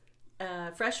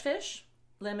 Fresh fish,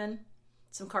 lemon,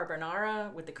 some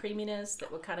carbonara with the creaminess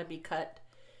that would kind of be cut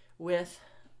with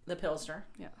the Pilsner.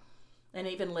 Yeah. And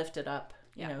even lift it up,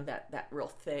 you know, that real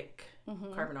thick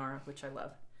carbonara, which I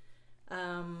love.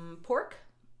 Pork,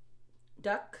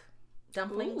 duck,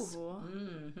 dumplings.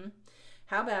 Mm-hmm.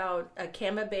 How about a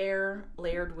camembert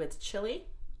layered with chili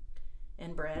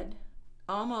and bread?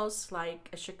 Almost like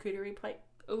a charcuterie plate,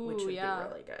 which would be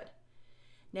really good.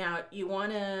 Now, you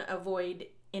want to avoid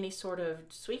any sort of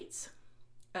sweets.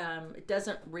 It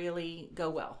doesn't really go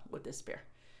well with this beer.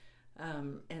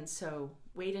 And so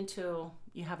wait until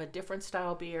you have a different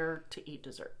style beer to eat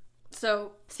dessert.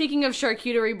 So, speaking of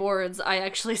charcuterie boards, I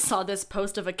actually saw this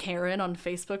post of a Karen on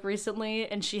Facebook recently,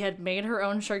 and she had made her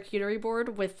own charcuterie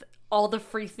board with all the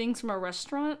free things from a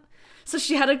restaurant. So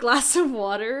she had a glass of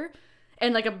water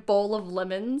and like a bowl of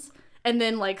lemons, and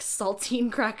then like saltine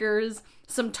crackers,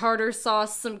 some tartar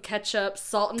sauce, some ketchup,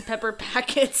 salt and pepper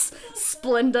packets,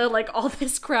 Splenda, like all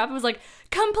this crap. It was like,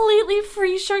 completely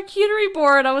free charcuterie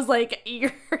board. I was like,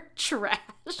 you're trash.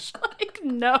 Like,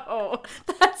 no,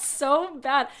 that's so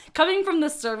bad. Coming from the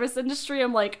service industry,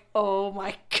 I'm like, oh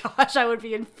my gosh, I would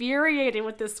be infuriated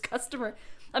with this customer.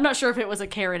 I'm not sure if it was a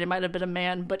Karen. It might have been a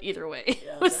man, but either way,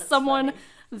 it was someone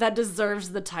that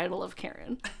deserves the title of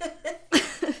Karen.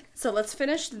 So let's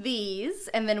finish these,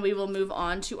 and then we will move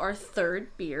on to our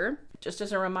third beer. Just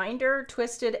as a reminder,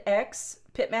 Twisted X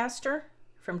Pitmaster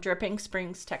from Dripping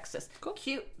Springs, Texas. Cool.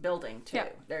 Cute building, too. Yeah.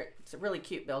 It's a really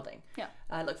cute building. Yeah.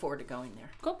 I look forward to going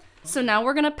there. Cool. So now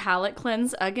we're going to palate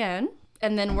cleanse again,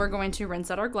 and then we're going to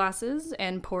rinse out our glasses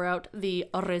and pour out the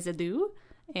residue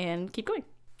and keep going.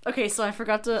 Okay, so I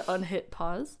forgot to unhit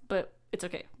pause, but it's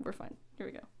okay. We're fine. Here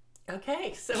we go.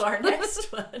 Okay, so our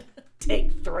next one,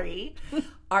 take 3.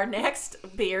 Our next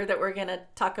beer that we're going to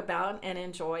talk about and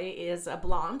enjoy is a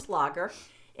blonde lager,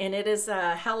 and it is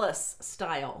a Helles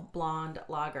style blonde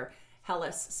lager.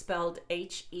 Helles, spelled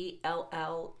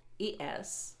Helles,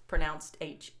 pronounced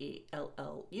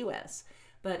Hellus.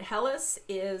 But Helles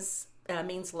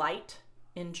means light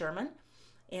in German,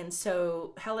 and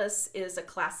so Helles is a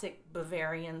classic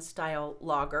Bavarian style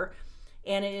lager,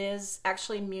 and it is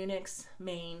actually Munich's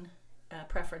main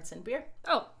preference in beer.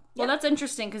 Oh, well, that's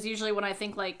interesting, because usually when I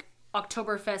think like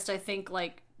Oktoberfest, I think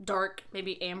like dark,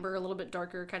 maybe amber, a little bit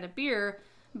darker kind of beer.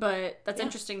 But that's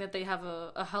interesting that they have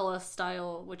a Helles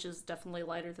style, which is definitely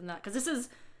lighter than that. Because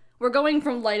we're going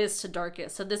from lightest to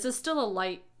darkest, so this is still a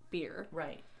light beer.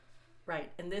 Right.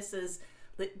 And this is,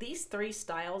 these 3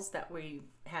 styles that we've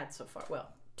had so far,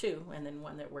 well, 2, and then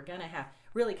one that we're going to have,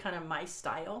 really kind of my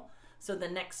style. So the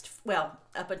next, well,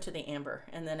 up into the amber,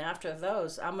 and then after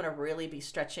those, I'm gonna really be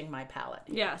stretching my palate.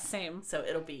 Yeah, same. So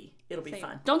it'll be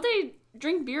fun. Don't they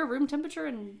drink beer room temperature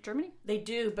in Germany? They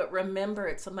do, but remember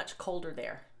it's much colder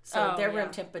there. So their room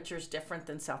temperature is different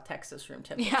than South Texas room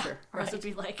temperature. Yeah, ours would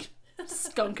be like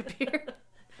skunk beer.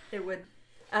 It would.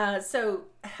 So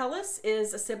Helles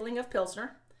is a sibling of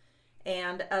Pilsner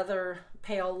and other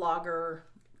pale lager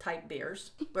type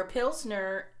beers, where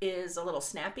Pilsner is a little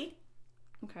snappy.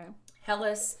 Okay.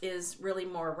 Helles is really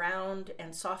more round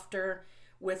and softer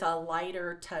with a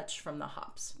lighter touch from the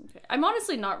hops. Okay. I'm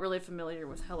honestly not really familiar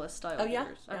with Helles style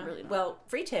beers. I'm really not. Well,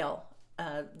 Freetail,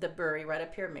 the brewery right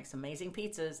up here, makes amazing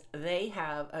pizzas. They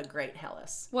have a great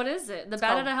Helles. What is it? The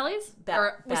Bad Outta Helles?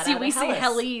 Bad we say Outta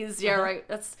Helles. Helles. Yeah, right.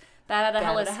 That's Bad Outta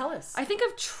Helles. Outta Helles. I think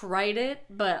I've tried it,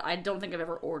 but I don't think I've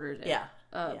ever ordered it. Yeah.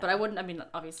 But I wouldn't. I mean,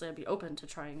 obviously, I'd be open to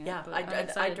trying it. Yeah, but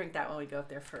I drink that when we go up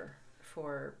there for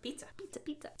pizza.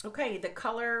 Pizza. Okay, the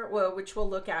color, well, which we'll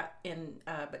look at in,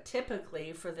 but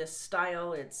typically for this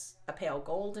style, it's a pale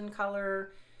golden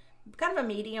color, kind of a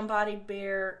medium-bodied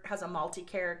beer, has a malty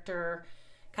character,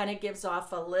 kind of gives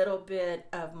off a little bit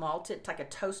of malted, like a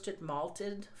toasted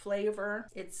malted flavor.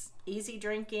 It's easy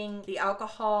drinking. The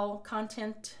alcohol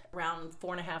content around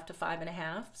 4.5 to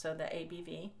 5.5, so the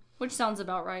ABV. Which sounds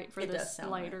about right for It does this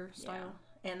sound lighter right. style.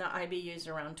 Yeah. And the IBU is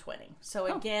around 20. So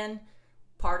again,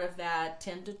 part of that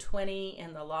 10 to 20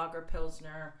 in the Lager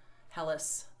Pilsner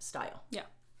Helles style. Yeah.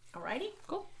 Alrighty.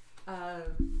 Cool.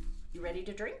 You ready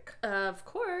to drink? Of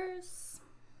course.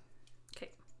 Okay.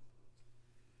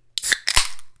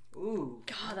 Ooh.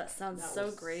 God, that sounds That so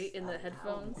was great in the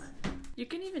headphones. loud. You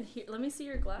can even hear. Let me see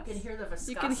your glass. You can hear the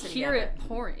viscosity. You can hear of it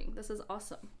pouring. This is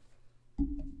awesome.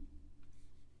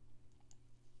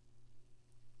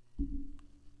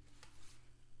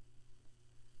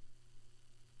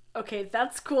 Okay,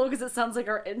 that's cool because it sounds like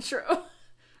our intro.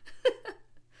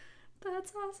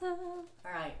 That's awesome.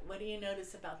 All right. What do you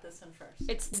notice about this one first?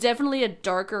 It's definitely a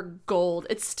darker gold.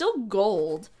 It's still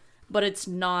gold, but it's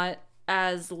not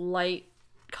as light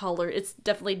color. It's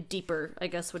definitely deeper, I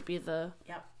guess would be the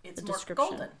Yep. It's the more description.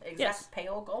 golden. Exact Yes.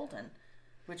 pale golden,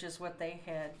 which is what they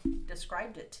had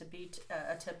described it to be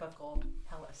a typical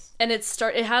Helles. And it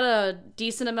had a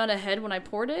decent amount of head when I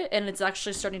poured it, and it's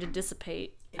actually starting to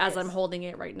dissipate as is. I'm holding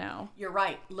it right now. You're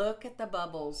right. Look at the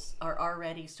bubbles are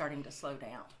already starting to slow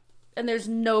down. And there's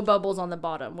no bubbles on the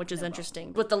bottom, which is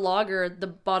interesting. With the lager, the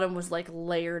bottom was like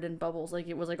layered in bubbles. Like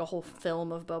it was like a whole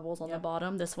film of bubbles on the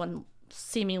bottom. This one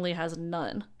seemingly has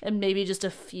none, and maybe just a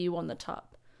few on the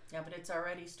top. Yeah, but it's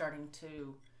already starting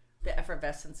to, the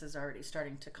effervescence is already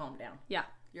starting to calm down. Yeah.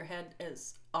 Your head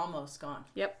is almost gone.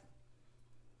 Yep.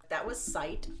 That was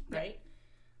sight, right?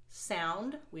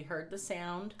 Sound, we heard the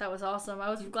sound. That was awesome. I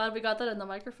was glad we got that in the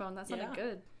microphone. That sounded Yeah.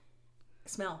 good.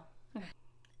 Smell.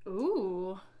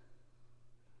 Ooh.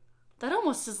 That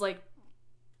almost is like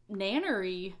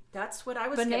nannery. That's what I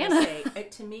was Banana. going to say.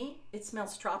 To me, it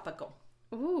smells tropical.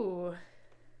 Ooh.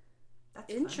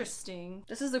 That's Interesting.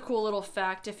 This is a cool little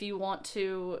fact. If you want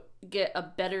to get a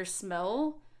better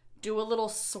smell, do a little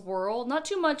swirl. Not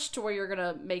too much to where you're going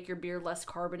to make your beer less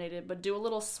carbonated, but do a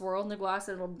little swirl in the glass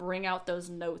and it'll bring out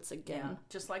those notes again. Yeah,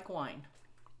 just like wine.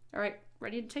 All right,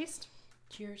 ready to taste?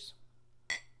 Cheers.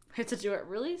 I have to do it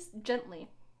really gently.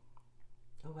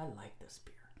 Oh, I like this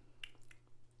beer.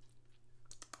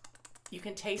 You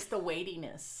can taste the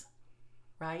weightiness,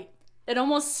 right? It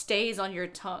almost stays on your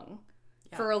tongue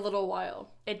for a little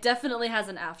while. It definitely has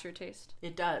an aftertaste.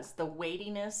 It does. The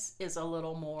weightiness is a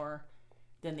little more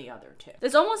than the other two.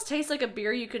 This almost tastes like a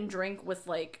beer you can drink with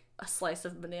like a slice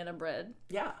of banana bread.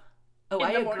 Yeah. Oh, In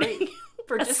I the agree. morning.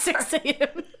 For At 6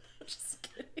 a.m. Just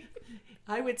kidding.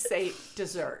 I would say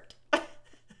dessert.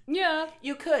 Yeah.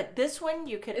 You could. This one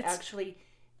you could actually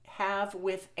have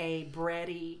with a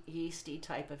bready, yeasty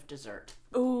type of dessert.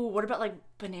 Ooh, what about like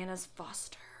bananas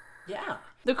Foster? Yeah.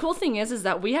 The cool thing is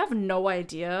that we have no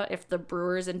idea if the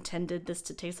brewers intended this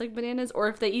to taste like bananas or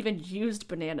if they even used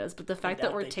bananas. But the fact that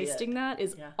doubt we're they tasting did. that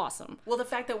is awesome. Well, the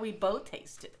fact that we both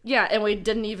tasted. Yeah, and we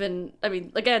didn't even, I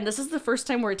mean, again, this is the first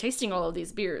time we're tasting all of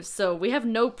these beers. So we have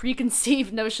no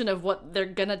preconceived notion of what they're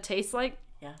going to taste like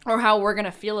or how we're going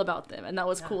to feel about them. And that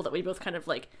was cool that we both kind of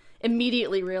like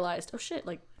immediately realized, oh shit,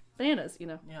 like bananas, you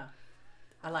know? Yeah.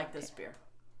 I like this beer.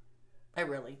 I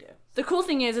really do. The cool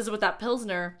thing is with that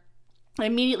Pilsner, I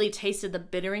immediately tasted the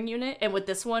bittering unit, and with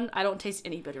this one, I don't taste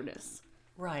any bitterness.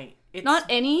 Right. It's Not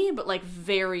any, but like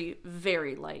very,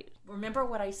 very light. Remember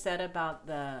what I said about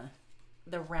the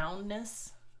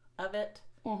roundness of it?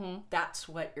 Mm-hmm. That's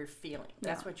what you're feeling.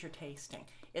 That's what you're tasting.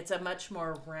 It's a much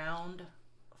more round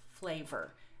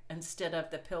flavor instead of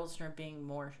the Pilsner being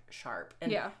more sharp.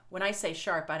 And Yeah. when I say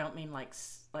sharp, I don't mean like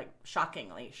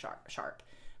shockingly sharp,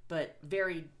 but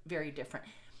very, very different.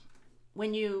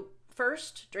 When you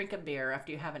first drink a beer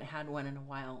after you haven't had one in a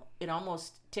while, it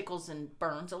almost tickles and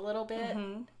burns a little bit.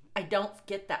 Mm-hmm. I don't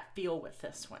get that feel with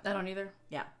this one. I don't either.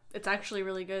 Yeah. It's actually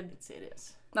really good. It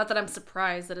is. Not that I'm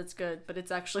surprised that it's good, but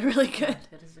it's actually really good.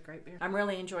 It is a great beer. I'm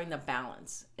really enjoying the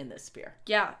balance in this beer.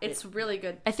 Yeah, it's really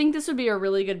good. I think this would be a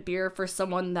really good beer for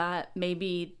someone that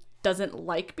maybe doesn't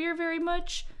like beer very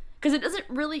much. Because it doesn't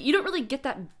really, you don't really get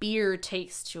that beer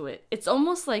taste to it. It's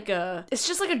almost like it's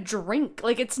just like a drink.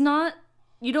 Like it's not,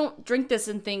 you don't drink this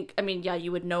and think, I mean, yeah,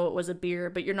 you would know it was a beer,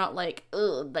 but you're not like,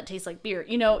 ugh, that tastes like beer.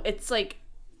 You know, it's like,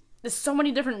 there's so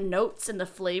many different notes in the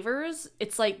flavors.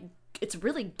 It's like, it's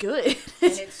really good. And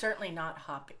it's certainly not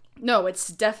hoppy. No, it's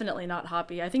definitely not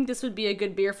hoppy. I think this would be a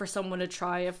good beer for someone to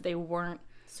try if they weren't,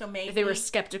 so maybe if they were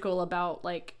skeptical about,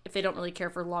 like, if they don't really care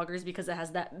for lagers because it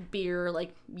has that beer,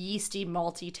 like, yeasty,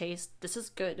 malty taste. This is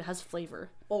good. It has flavor.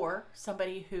 Or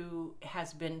somebody who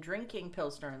has been drinking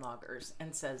Pilsner and lagers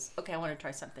and says, okay, I want to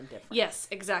try something different. Yes,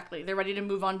 exactly. They're ready to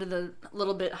move on to the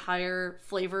little bit higher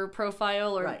flavor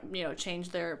profile or, you know, change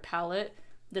their palate.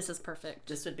 This is perfect.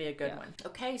 This would be a good one.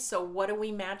 Okay, so what do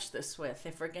we match this with?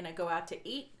 If we're going to go out to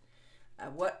eat,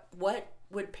 what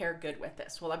would pair good with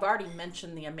this? Well, I've already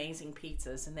mentioned the amazing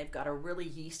pizzas, and they've got a really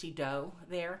yeasty dough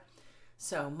there.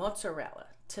 So mozzarella,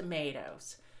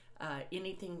 tomatoes,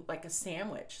 anything like a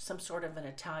sandwich, some sort of an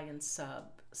Italian sub,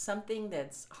 something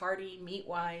that's hearty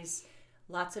meat-wise,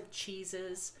 lots of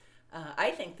cheeses.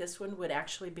 I think this one would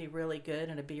actually be really good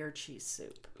in a beer cheese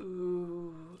soup.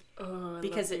 Ooh. Oh, I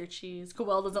because love beer cheese.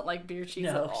 Coelle doesn't like beer cheese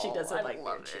at all. She doesn't like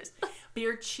beer cheese.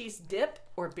 Beer cheese dip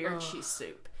or beer cheese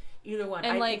soup. Either one.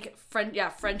 And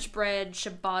French bread,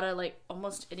 ciabatta, like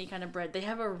almost any kind of bread. They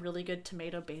have a really good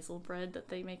tomato basil bread that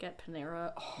they make at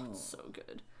Panera. Oh, it's so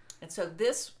good. And so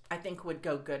this, I think, would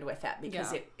go good with that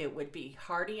because it would be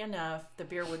hearty enough. The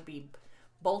beer would be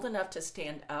bold enough to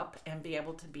stand up and be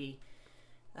able to be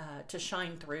to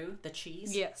shine through the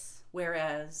cheese. Yes.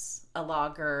 Whereas a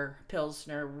lager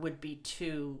pilsner would be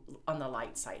too on the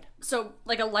light side. So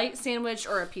like a light sandwich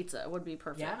or a pizza would be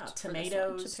perfect. Yeah,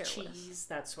 tomatoes, cheese,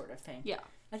 that sort of thing. Yeah.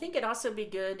 I think it'd also be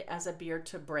good as a beer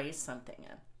to braise something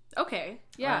in. Okay.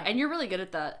 Yeah, right. And you're really good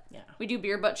at that. Yeah. We do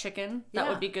beer butt chicken. That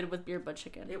would be good with beer butt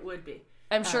chicken. It would be.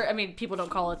 I'm sure, I mean, people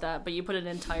don't call it that, but you put an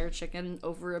entire chicken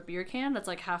over a beer can that's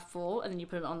like half full, and then you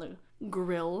put it on the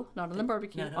grill, not on the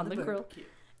barbecue, on the grill,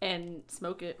 and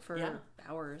smoke it for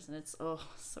hours, and it's, so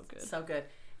good. So good.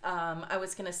 I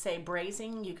was going to say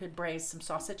braising. You could braise some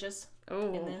sausages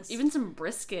in this. Even some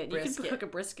brisket. You could cook a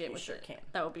brisket with it. Can.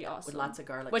 That would be awesome. With lots of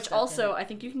garlic. Which also, I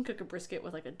think you can cook a brisket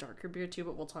with like a darker beer too,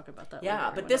 but we'll talk about that later.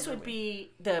 Yeah, but this would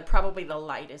be probably the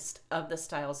lightest of the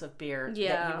styles of beer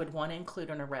that you would want to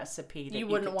include in a recipe that you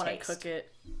wouldn't want to cook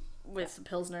it with a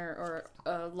Pilsner or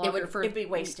a lager. It'd be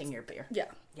wasting your beer. Yeah.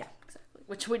 Yeah.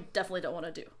 Which we definitely don't want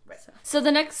to do. Right. So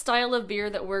the next style of beer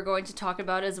that we're going to talk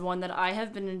about is one that I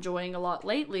have been enjoying a lot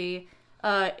lately.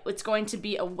 It's going to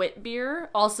be a wit beer,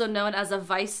 also known as a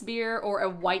Weiss beer or a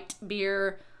white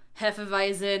beer,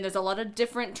 Hefeweizen. There's a lot of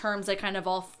different terms that kind of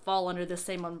all fall under the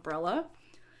same umbrella.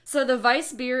 So the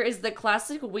Weiss beer is the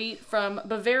classic wheat from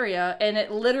Bavaria, and it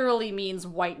literally means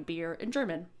white beer in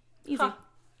German. Easy.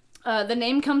 Huh. The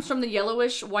name comes from the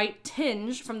yellowish white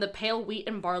tinge from the pale wheat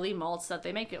and barley malts that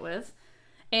they make it with.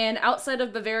 And outside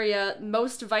of Bavaria,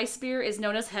 most Weiss beer is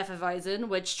known as Hefeweizen,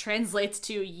 which translates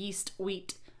to yeast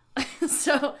wheat.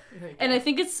 So, and I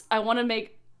think I want to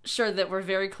make sure that we're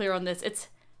very clear on this. It's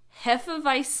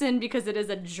Hefeweizen because it is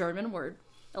a German word.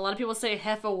 A lot of people say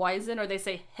Hefeweizen or they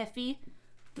say Hefe.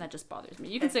 And that just bothers me.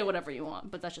 You can say whatever you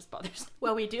want, but that just bothers me.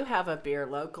 Well, we do have a beer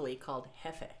locally called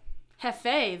Hefe.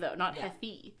 Hefe, though, not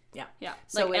Hefe. Yeah. Yeah.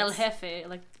 So like El Jefe,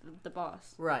 like the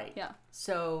boss. Right. Yeah.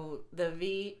 So the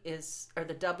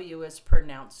the W is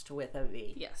pronounced with a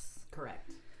V. Yes.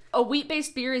 Correct. A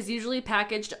wheat-based beer is usually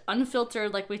packaged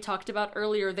unfiltered, like we talked about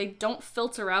earlier. They don't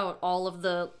filter out all of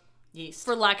the yeast,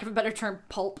 for lack of a better term,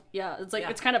 pulp. Yeah, it's like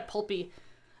it's kind of pulpy,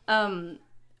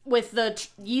 with the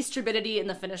yeast turbidity in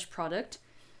the finished product.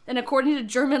 And according to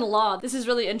German law, this is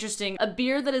really interesting. A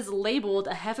beer that is labeled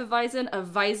a Hefeweizen, a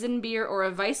Weizen beer, or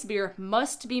a Weiss beer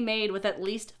must be made with at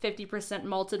least 50%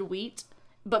 malted wheat.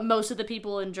 But most of the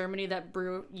people in Germany that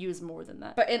brew use more than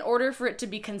that. But in order for it to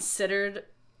be considered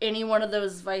any one of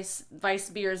those Weiss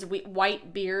beers,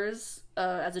 white beers,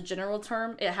 as a general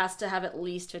term, it has to have at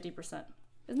least 50%.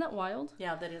 Isn't that wild?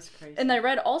 Yeah, that is crazy. And I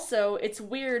read also, it's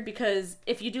weird because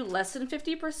if you do less than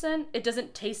 50%, it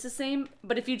doesn't taste the same.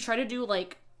 But if you try to do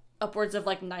like upwards of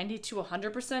like 90 to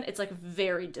 100%, it's like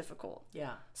very difficult.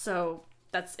 Yeah. So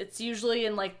it's usually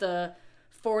in like the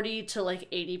 40 to like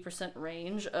 80%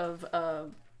 range of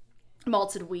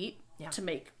malted wheat to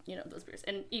make, those beers.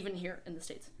 And even here in the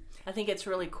States. I think it's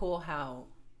really cool how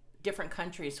different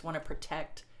countries want to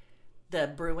protect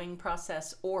the brewing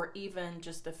process or even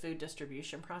just the food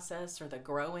distribution process or the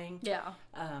growing. Yeah.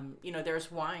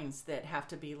 There's wines that have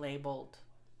to be labeled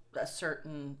a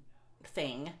certain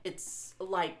thing. It's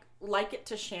like it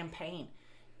to champagne.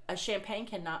 A champagne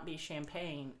cannot be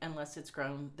champagne unless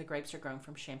the grapes are grown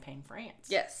from Champagne, France.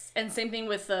 Yes. And same thing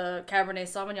with Cabernet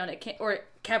Sauvignon.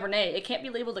 It can't be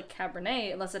labeled a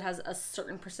Cabernet unless it has a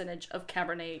certain percentage of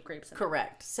Cabernet grapes in it.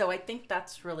 Correct. So I think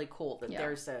that's really cool that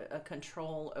there's a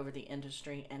control over the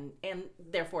industry and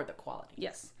therefore the quality.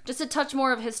 Yes. Just a touch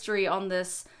more of history on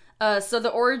this. So the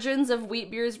origins of wheat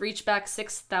beers reach back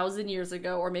 6,000 years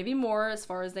ago, or maybe more. As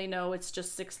far as they know, it's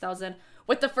just 6,000.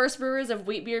 With the first brewers of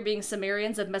wheat beer being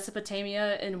Sumerians of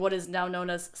Mesopotamia in what is now known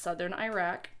as southern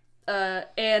Iraq.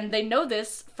 And they know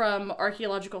this from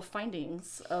archaeological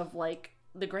findings of, like,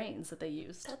 the grains that they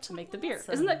used to make the beer.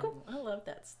 Awesome. Isn't that cool? I love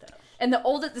that stuff. And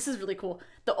this is really cool.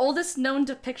 The oldest known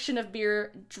depiction of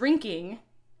beer drinking,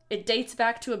 it dates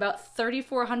back to about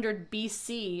 3,400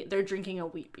 BC. They're drinking a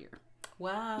wheat beer.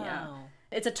 Wow. Yeah.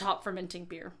 It's a top fermenting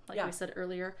beer, like we said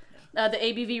earlier. The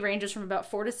ABV ranges from about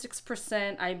 4 to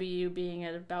 6%, IBU being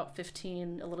at about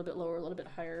 15, a little bit lower, a little bit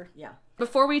higher. Yeah.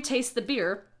 Before we taste the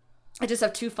beer, I just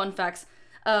have 2 fun facts.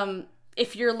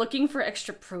 If you're looking for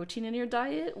extra protein in your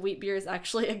diet, wheat beer is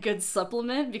actually a good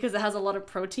supplement because it has a lot of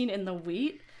protein in the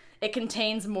wheat. It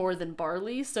contains more than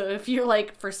barley. So if you're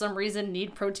like, for some reason,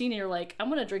 need protein and you're like, I'm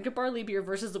going to drink a barley beer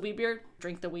versus the wheat beer,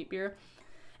 drink the wheat beer.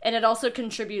 And it also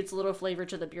contributes a little flavor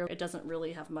to the beer. It doesn't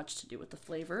really have much to do with the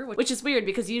flavor, which is weird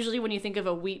because usually when you think of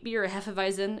a wheat beer, a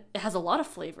Hefeweizen, it has a lot of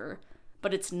flavor,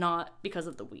 but it's not because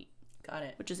of the wheat. Got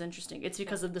it. Which is interesting. It's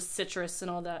because of the citrus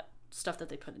and all that stuff that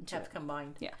they put into it.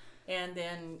 Combined. Yeah. And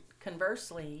then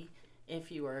conversely,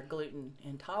 if you are gluten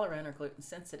intolerant or gluten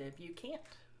sensitive, you can't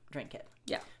drink it.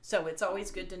 Yeah. So it's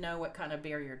always good to know what kind of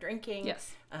beer you're drinking.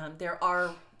 Yes. There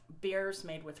are beers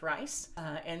made with rice,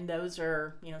 and those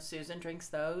are, Susan drinks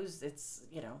those. It's,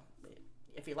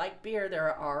 if you like beer,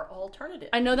 there are alternatives.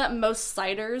 I know that most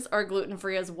ciders are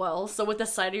gluten-free as well. So with the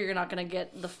cider, you're not going to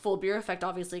get the full beer effect,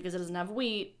 obviously, because it doesn't have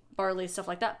wheat, barley, stuff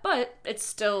like that. But it's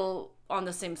still on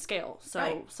the same scale.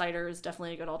 So cider is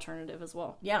definitely a good alternative as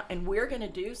well. Yeah, and we're going to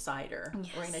do cider.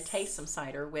 Yes. We're going to taste some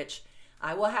cider, which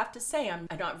I will have to say I'm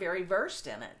not very versed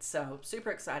in it. So super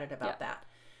excited about that.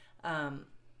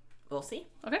 We'll see.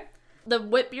 Okay. The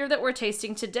wit beer that we're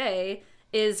tasting today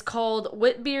is called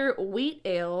Wit Beer Wheat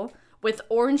Ale with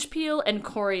orange peel and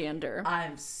coriander.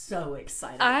 I'm so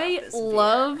excited about this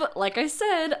beer. Like I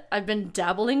said, I've been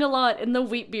dabbling a lot in the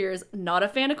wheat beers. Not a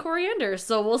fan of coriander,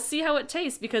 so we'll see how it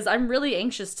tastes because I'm really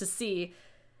anxious to see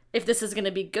if this is going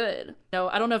to be good. No,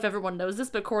 I don't know if everyone knows this,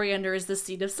 but coriander is the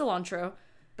seed of cilantro.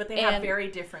 But they have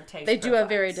very different tastes. They do have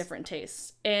very different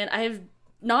tastes. And I have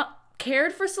not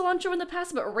cared for cilantro in the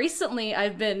past, but recently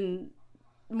I've been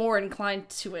more inclined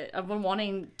to it. I've been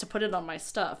wanting to put it on my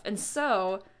stuff. And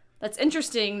so that's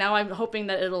interesting. Now I'm hoping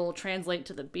that it'll translate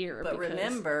to the beer. But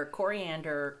remember,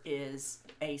 coriander is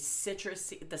a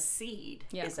citrusy, the seed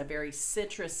is a very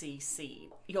citrusy seed.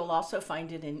 You'll also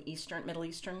find it in Middle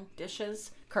Eastern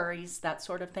dishes, curries, that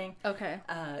sort of thing. Okay.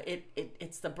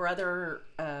 It's the brother,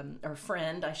 or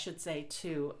friend, I should say,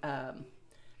 to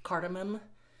cardamom.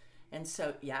 And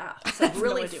so, it's a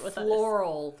really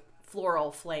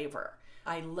floral flavor.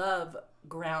 I love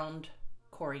ground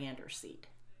coriander seed.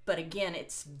 But again,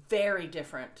 it's very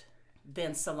different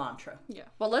than cilantro. Yeah.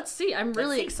 Well, let's see. I'm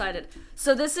really excited.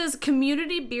 So this is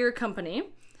Community Beer Company,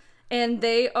 and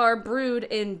they are brewed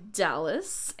in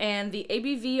Dallas. And the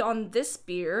ABV on this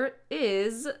beer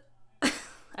is...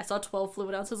 I saw 12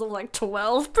 fluid ounces. I'm like,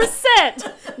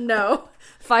 12%! No,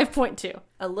 5.2.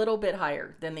 A little bit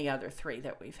higher than the other 3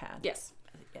 that we've had. Yes.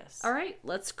 All right,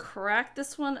 let's crack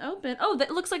this one open. Oh,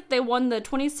 that looks like they won the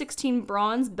 2016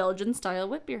 Bronze Belgian Style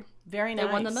Wit Beer. Very nice.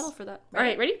 They won the medal for that. All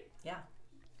right, ready? Yeah.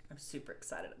 I'm super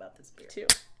excited about this beer. Too.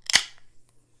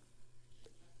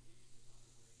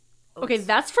 Okay,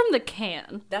 that's from the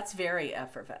can. That's very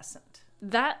effervescent.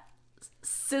 That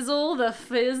sizzle, the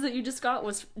fizz that you just got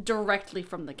was directly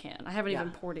from the can. I haven't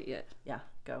even poured it yet. Yeah,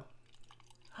 go.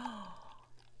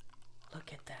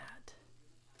 Look at that.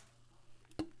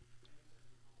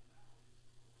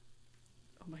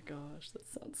 Oh my gosh, that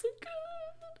sounds so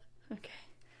good. Okay.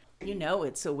 You know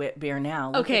it's a wit beer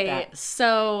now. Look at that.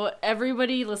 So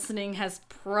everybody listening has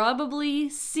probably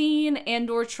seen and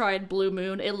or tried Blue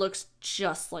Moon. It looks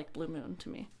just like Blue Moon to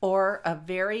me. Or a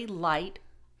very light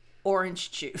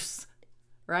orange juice.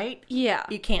 right? Yeah.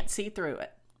 You can't see through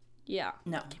it. Yeah.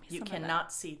 No, you some of that.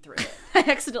 cannot see through it. I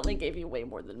accidentally gave you way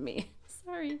more than me.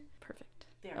 Sorry. Perfect.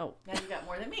 There. Oh. Now you got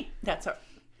more than me. That's all.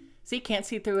 See, can't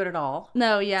see through it at all.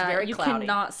 No, yeah. very You cloudy.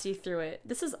 cannot see through it.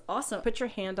 This is awesome. Put your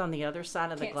hand on the other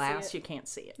side of the Can't see glass. it. You can't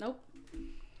see it. Nope.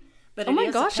 But Oh it my is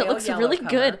a gosh, it pale looks yellow really color.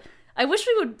 good. I wish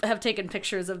we would have taken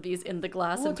pictures of these in the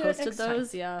glass We'll and do it posted next time.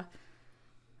 those. Yeah.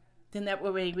 Then that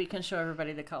way we can show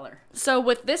everybody the color. So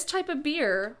with this type of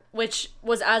beer, which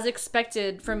was as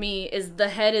expected for me, is the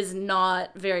head is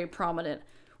not very prominent.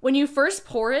 When you first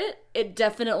pour it, it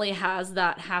definitely has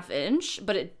that half inch,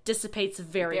 but it dissipates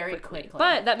very quickly.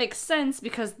 But that makes sense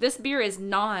because this beer is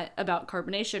not about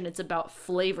carbonation, it's about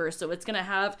flavor. So it's going to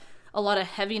have a lot of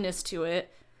heaviness to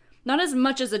it. Not as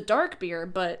much as a dark beer,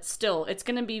 but still, it's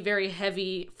going to be very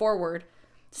heavy forward.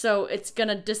 So it's going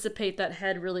to dissipate that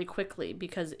head really quickly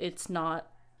because it's not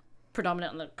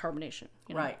predominant on the carbonation.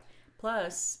 You know? Right.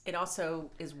 Plus, it also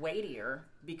is weightier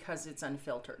because it's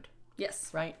unfiltered.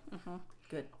 Yes. Right? Mm-hmm.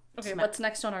 Good. Okay, Smell- what's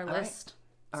next on our right. list?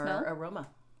 Our Smell? aroma.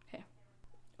 Okay.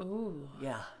 Ooh.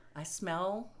 Yeah. I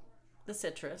smell the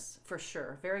citrus for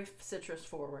sure. Very citrus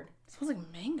forward. It smells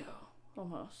like mango,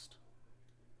 almost.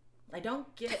 I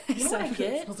don't get. You know what I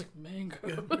get? It smells like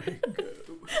mango.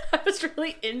 I was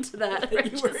really into that.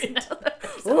 You were into that.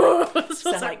 Ooh, it smells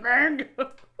Sound like like-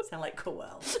 mango. Sound like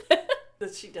Coelle.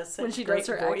 She does such When she great does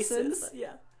her voices. accents.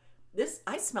 Yeah.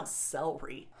 I smell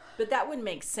celery, but that would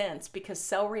make sense because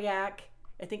celeriac.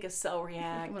 I think of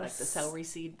celeriac, gonna like the celery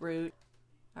seed root.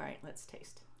 All right, let's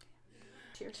taste.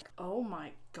 Cheers. Oh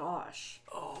my gosh.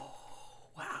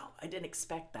 Wow, I didn't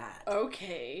expect that.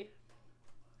 Okay.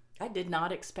 I did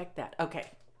not expect that.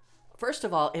 Okay. First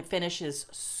of all, it finishes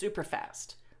super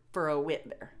fast for a wit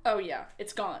beer. Oh yeah,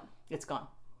 it's gone. It's gone.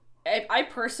 I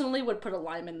personally would put a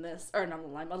lime in this, or not a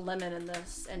lime, a lemon in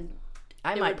this, and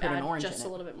I it might would put an add orange just in a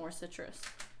it, little bit more citrus.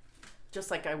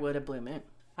 just like I would a Blue Moon.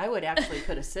 I would actually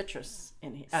put a citrus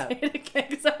in here. Oh,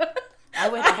 Okay, so I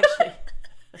would actually.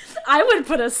 I would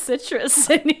put a citrus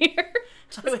in here.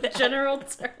 Just would a general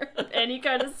term. Any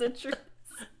kind of citrus.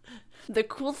 The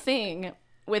cool thing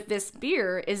with this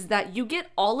beer is that you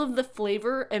get all of the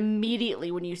flavor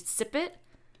immediately when you sip it,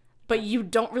 but you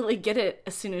don't really get it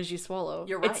as soon as you swallow.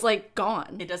 You're right. It's like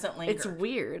gone. It doesn't linger. It's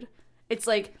weird. It's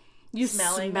like you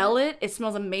Smelling smell it. It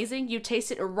smells amazing. You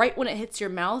taste it right when it hits your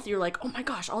mouth. You're like, oh my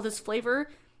gosh, all this flavor.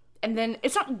 And then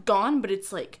it's not gone, but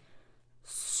it's like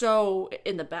so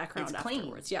in the background It's clean.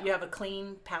 afterwards. Yeah. You have a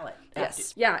clean palate.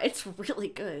 Yes. Yeah, it's really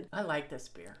good. I like this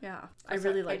beer. Yeah. I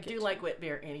really like I it. do like wit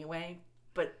beer anyway,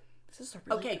 but This is a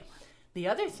really okay. good one. The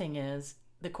other thing is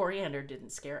the coriander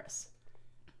didn't scare us.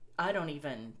 I don't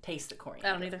even taste the coriander.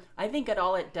 I don't either. I think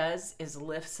all it does is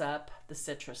lifts up the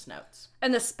citrus notes.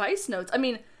 And the spice notes. I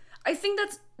mean, I think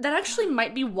that actually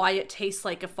might be why it tastes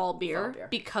like a fall beer, beer.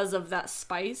 because of that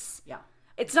spice. Yeah.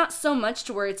 It's not so much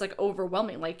to where it's like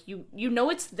overwhelming. Like you know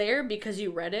it's there because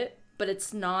you read it, but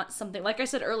it's not something, like I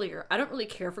said earlier, I don't really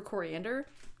care for coriander.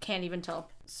 Can't even tell.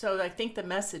 So I think the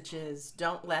message is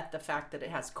don't let the fact that it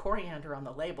has coriander on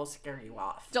the label scare you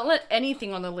off. Don't let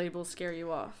anything on the label scare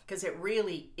you off. Because it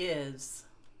really is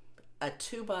a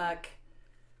 $2,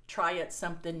 try it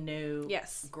something new.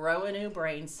 Yes. Grow a new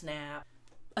brain snap.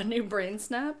 A new brain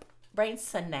snap? Brain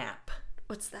synap.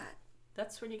 What's that?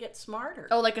 That's when you get smarter.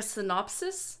 Oh, like a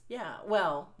synopsis? Yeah,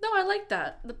 well, No, I like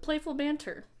that. The playful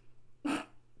banter.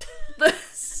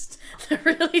 the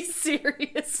really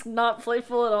serious, not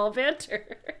playful at all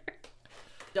banter.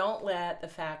 don't let the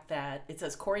fact that it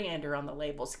says coriander on the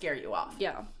label scare you off.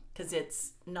 Yeah. Because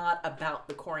it's not about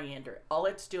the coriander. All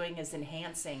it's doing is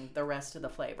enhancing the rest of the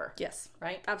flavor. Yes.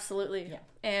 Right? Absolutely. Yeah.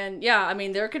 And yeah, I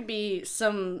mean, there could be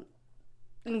some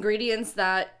ingredients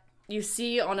that you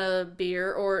see on a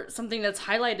beer or something that's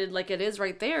highlighted like it is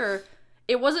right there.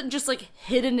 It wasn't just like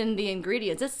hidden in the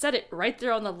ingredients. It said it right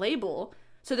there on the label.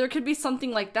 So there could be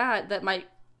something like that that might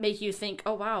make you think,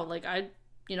 oh wow, like I,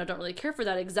 don't really care for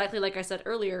that. Exactly like I said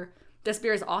earlier, this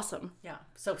beer is awesome. Yeah.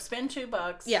 So spend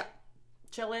 $2. Yeah.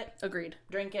 Chill it. Agreed.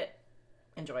 Drink it.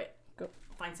 Enjoy it. Go.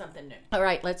 Find something new. All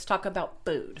right, let's talk about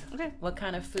food. Okay. What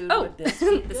kind of food Oh, would this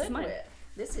be this is good mine. with?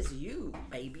 This is you,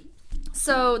 baby.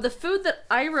 So the food that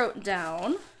I wrote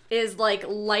down is like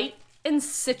light and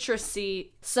citrusy.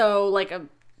 So like a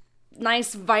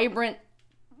nice vibrant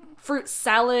fruit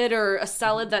salad or a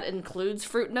salad that includes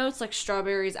fruit notes like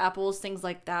strawberries, apples, things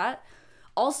like that.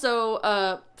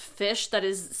 Also fish that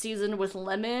is seasoned with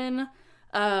lemon,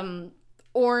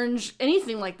 orange,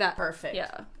 anything like that. Perfect.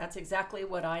 Yeah. That's exactly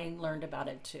what I learned about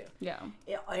it too. Yeah.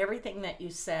 Everything that you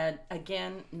said,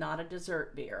 again, not a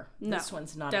dessert beer. No, This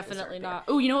one's not definitely a dessert not.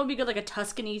 Ooh, you know what would be good? Like a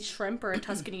Tuscany shrimp or a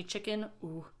Tuscany chicken.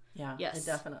 Ooh. Yeah, Yes. it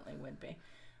definitely would be.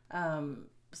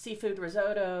 Seafood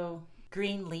risotto,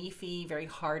 green leafy, very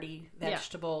hearty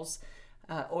vegetables,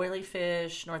 oily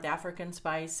fish, North African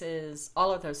spices,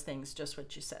 all of those things, just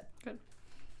what you said. Good.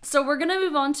 So we're going to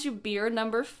move on to beer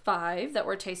number 5 that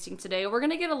we're tasting today. We're going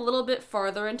to get a little bit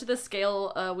farther into the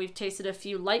scale. We've tasted a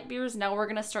few light beers. Now we're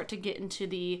going to start to get into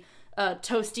the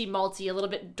toasty, malty, a little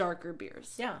bit darker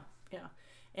beers. Yeah.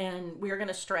 And we're going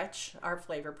to stretch our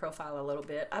flavor profile a little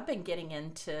bit. I've been getting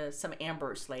into some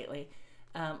ambers lately,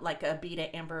 like a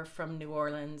Beta Amber from New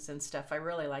Orleans and stuff. I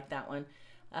really like that one.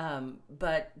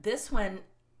 But this one,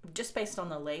 just based on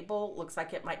the label, looks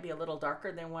like it might be a little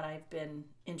darker than what I've been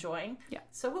enjoying. Yeah.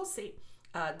 So we'll see.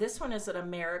 This one is an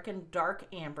American Dark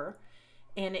Amber,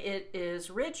 and it is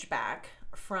Ridgeback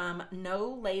from No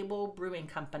Label Brewing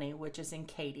Company, which is in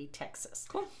Katy, Texas.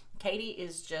 Cool. Katy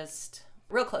is just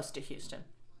real close to Houston,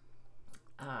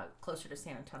 closer to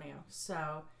San Antonio.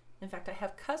 So, in fact, I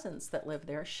have cousins that live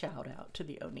there. Shout out to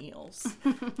the O'Neills.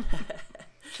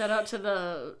 Shout out to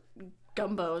the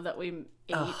gumbo that we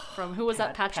ate from, who was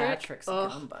that, Patrick? Patrick's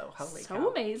gumbo. Holy so cow.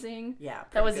 amazing. Yeah.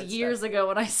 That was pretty good years stuff. ago,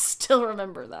 and I still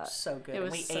remember that. So good. It And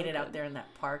was we so ate it out good. there in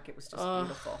that park. It was just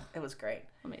beautiful. It was great.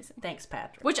 Amazing. Thanks,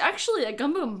 Patrick. Which actually, a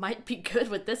gumbo might be good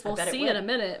with this. We'll bet it see would. in a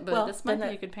minute, but Well, this might then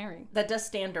be a good pairing. That does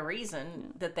stand to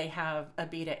reason that they have a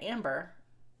Beta Amber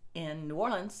in New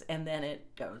Orleans, and then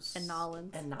it goes... And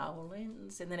Nolans.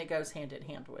 And then it goes hand in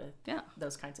hand with Yeah.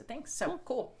 those kinds of things. So,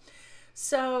 cool.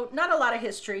 So, not a lot of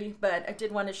history, but I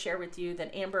did want to share with you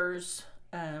that ambers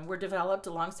were developed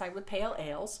alongside with pale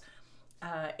ales,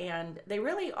 and they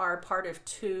really are part of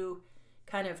two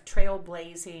kind of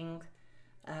trailblazing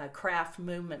craft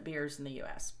movement beers in the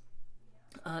U.S.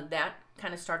 That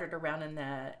kind of started around in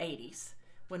the 80s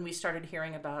when we started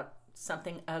hearing about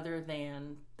something other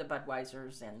than the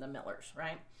Budweisers and the Millers,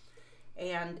 right?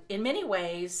 And in many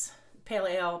ways, pale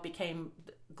ale became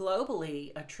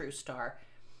globally a true star,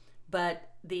 but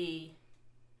the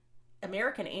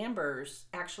American ambers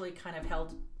actually kind of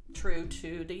held true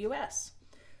to the U.S.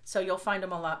 So you'll find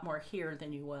them a lot more here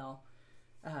than you will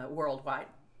worldwide.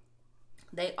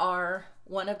 They are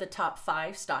one of the top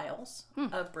 5 styles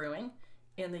of brewing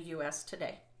in the U.S.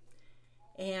 today.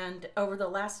 And over the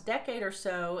last decade or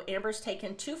so, amber's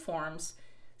taken 2 forms,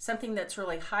 something that's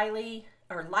really highly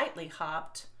or lightly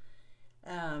hopped,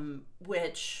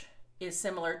 which is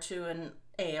similar to an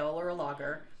ale or a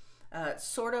lager,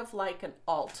 sort of like an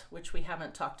alt, which we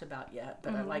haven't talked about yet,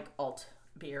 but I like alt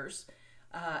beers,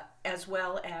 as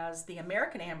well as the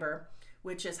American amber,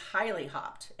 which is highly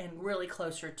hopped and really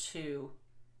closer to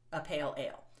a pale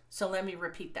ale. So let me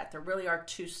repeat that. There really are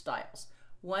 2 styles.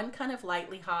 One kind of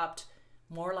lightly hopped,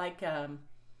 more like an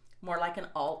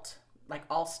alt, like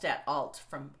Allstat Alt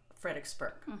from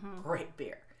Fredericksburg. Great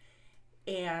beer.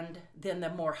 And then the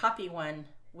more hoppy one,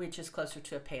 which is closer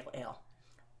to a pale ale.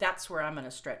 That's where I'm going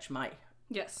to stretch my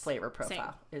flavor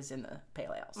profile, is in the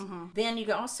pale ales. Then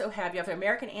you also have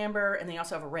American amber, and then you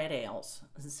also have red ales.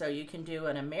 And so you can do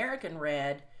an American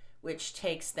red, which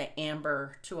takes the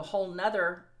amber to a whole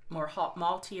nother more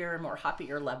maltier, more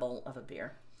hoppier level of a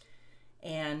beer.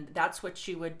 And that's what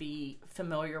you would be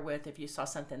familiar with if you saw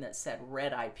something that said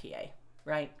red IPA,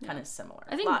 right? Kind of similar.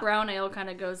 I think brown ale kind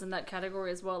of goes in that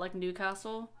category as well, like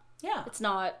Newcastle. Yeah. It's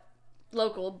not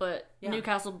local, but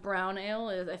Newcastle brown ale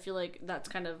is, I feel like that's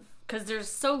kind of, because there's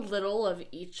so little of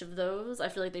each of those, I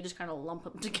feel like they just kind of lump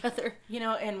them together.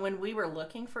 And when we were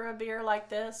looking for a beer like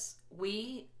this,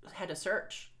 we had to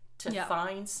search to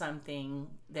find something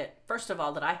that, first of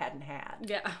all, that I hadn't had.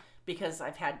 Yeah. Because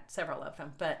I've had several of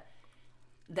them, but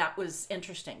that was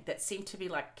interesting. That seemed to be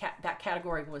like that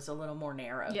category was a little more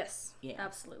narrow. Yes. Yeah.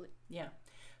 Absolutely. Yeah.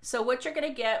 So what you're going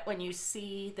to get when you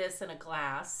see this in a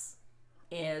glass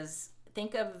is,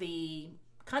 think of the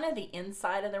kind of the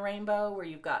inside of the rainbow, where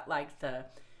you've got like the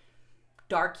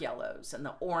dark yellows and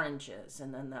the oranges,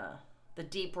 and then the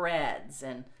deep reds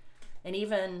and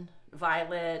even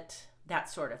violet, that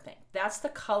sort of thing. That's the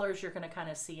colors you're going to kind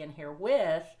of see in here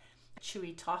with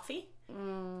chewy toffee.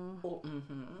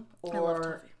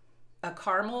 Or a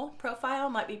caramel profile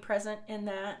might be present in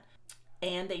that.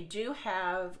 And they do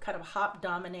have kind of hop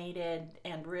dominated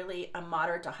and really a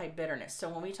moderate to high bitterness. So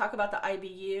when we talk about the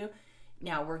IBU,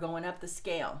 now we're going up the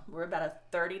scale. We're about a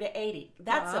 30 to 80.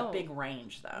 That's a big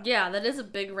range, though. Yeah, that is a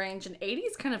big range, and 80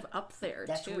 is kind of up there.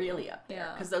 That's too. really up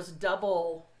there, because the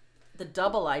double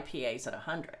IPA's at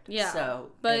 100. Yeah.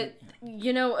 So, but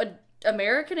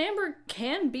American amber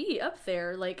can be up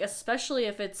there, like especially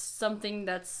if it's something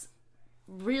that's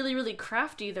really, really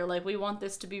crafty. They're like, we want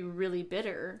this to be really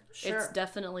bitter. Sure. It's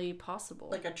definitely possible.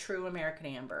 Like a true American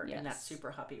amber in that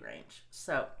super hoppy range.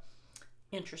 So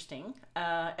interesting,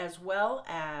 as well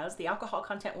as the alcohol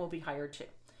content will be higher too.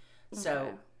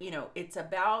 So, it's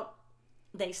about,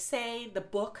 they say the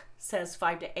book says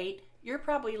 5 to 8. You're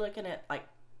probably looking at like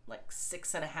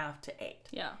 6.5 to 8.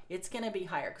 Yeah. It's going to be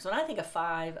higher. Because when I think of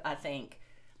 5, I think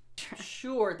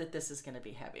sure that this is going to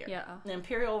be heavier. Yeah. The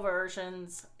imperial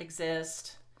versions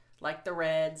exist, like the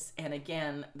reds. And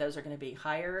again, those are going to be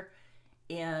higher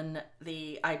in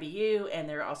the IBU, and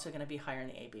they're also going to be higher in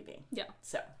the ABV. Yeah.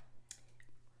 So,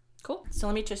 cool. So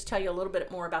let me just tell you a little bit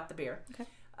more about the beer. Okay.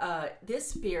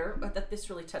 This beer, this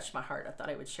really touched my heart. I thought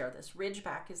I would share this.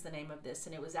 Ridgeback is the name of this,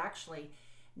 and it was actually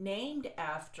named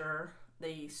after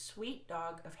the sweet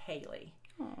dog of Haley,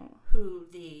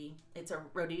 it's a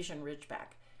Rhodesian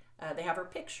Ridgeback. They have her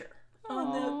picture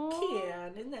on the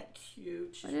can. Isn't that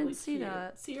cute? She's I didn't really see cute.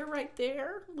 that. See her right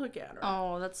there? Look at her.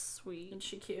 Oh, that's sweet. Isn't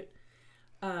she cute?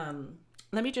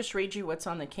 Let me just read you what's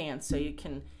on the can so you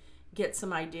can get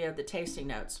some idea of the tasting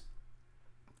notes.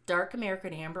 Dark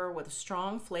American amber with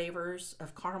strong flavors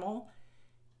of caramel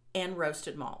and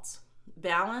roasted malts.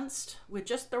 Balanced with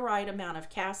just the right amount of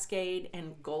Cascade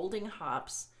and Golding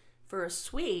hops for a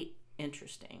sweet,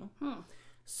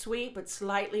 sweet but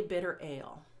slightly bitter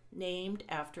ale. Named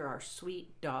after our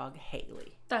sweet dog,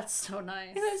 Haley. That's so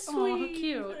nice. That's sweet. Oh, how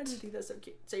cute. I think that's so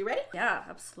cute. So you ready? Yeah,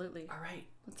 absolutely. All right.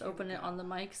 Let's open it on the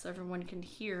mic so everyone can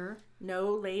hear.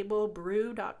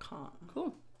 NoLabelBrew.com.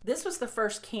 Cool. This was the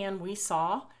first can we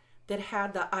saw that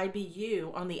had the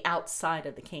IBU on the outside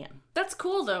of the can. That's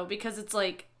cool, though, because it's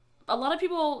like, a lot of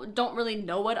people don't really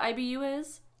know what IBU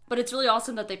is, but it's really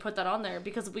awesome that they put that on there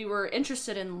because we were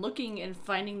interested in looking and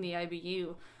finding the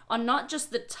IBU on not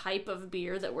just the type of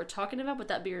beer that we're talking about, but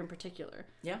that beer in particular.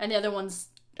 Yeah. And the other ones,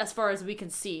 as far as we can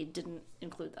see, didn't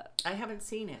include that. I haven't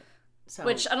seen it. So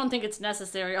Which I don't think it's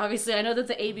necessary. Obviously, I know that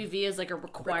the ABV is like a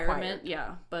requirement.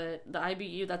 Yeah, but the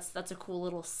IBU, that's a cool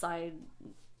little side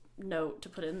note to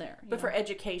put in there. But for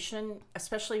education,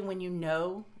 especially when you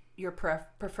know your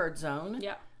preferred zone,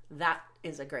 yeah, that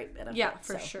is a great benefit. Yeah,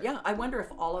 for sure. Yeah, I wonder if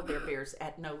all of their beers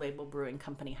at No Label Brewing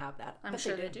Company have that. I'm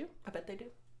sure they do. I bet they do.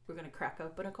 We're going to crack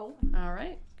open a cold. All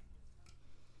right.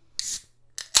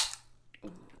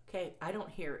 Okay, I don't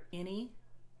hear any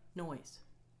noise.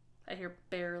 I hear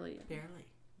barely. Barely.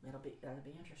 That'll be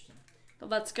interesting. Well,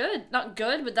 that's good. Not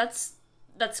good, but that's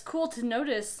cool to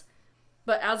notice.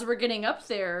 But as we're getting up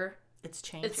there, it's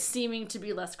changing. It's seeming to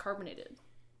be less carbonated.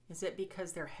 Is it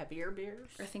because they're heavier beers?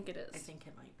 I think it is. I think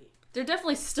it might be. They're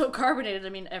definitely still carbonated. I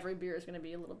mean, every beer is going to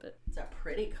be a little bit. It's a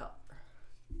pretty color.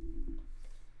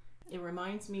 It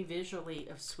reminds me visually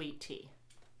of sweet tea.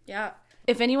 Yeah.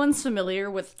 If anyone's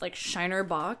familiar with like Shiner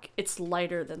Bock, it's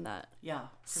lighter than that. Yeah.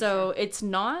 So it's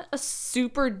not a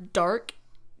super dark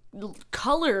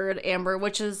colored amber,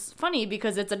 which is funny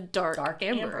because it's a dark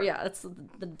amber. Yeah, that's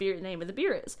the beer name of the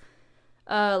beer is.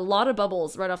 A lot of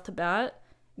bubbles right off the bat.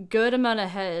 Good amount of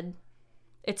head.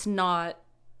 It's not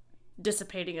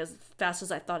dissipating as fast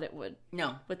as I thought it would.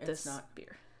 No, with this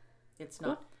beer. It's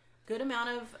not. Ooh. Good amount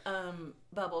of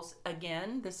bubbles.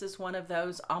 Again, this is one of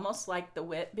those almost like the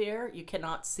wit beer. You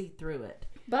cannot see through it.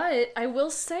 But I will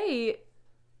say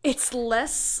it's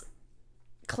less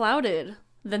clouded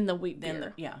than the wheat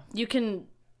beer. Yeah. You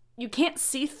can't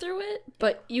see through it,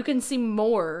 but you can see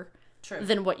more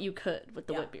than what you could with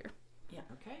the wit beer. Yeah,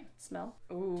 okay. Smell.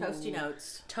 Ooh. Toasty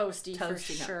notes. Toasty for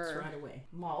sure. Notes right away.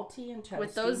 Malty and toasty.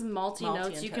 With those malty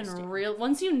notes, you can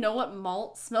once you know what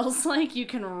malt smells like, you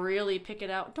can really pick it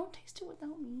out. Don't taste it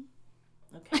without me.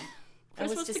 Okay. I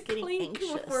was just getting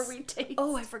anxious. Before we taste.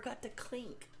 Oh, I forgot to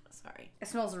clink. Sorry. It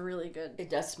smells really good. It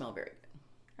does smell very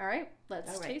good. All right,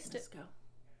 let's taste let's it.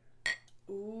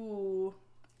 Go. Ooh.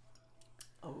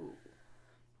 Oh.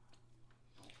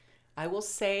 I will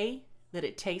say that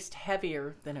it tastes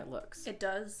heavier than it looks. It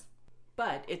does.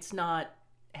 But it's not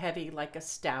heavy like a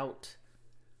stout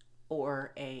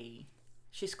or a...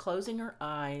 She's closing her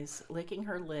eyes, licking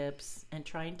her lips, and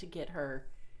trying to get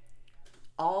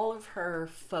all of her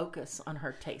focus on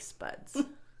her taste buds.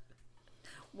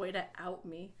 Way to out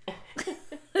me.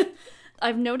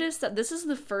 I've noticed that this is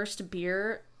the first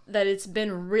beer that it's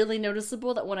been really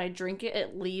noticeable that when I drink it,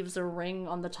 it leaves a ring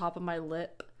on the top of my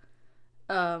lip.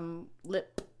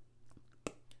 Lip,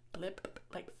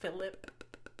 like Philip.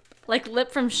 Like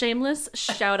Lip from Shameless.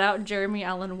 Shout out Jeremy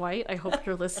Allen White. I hope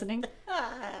you're listening.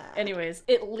 Anyways,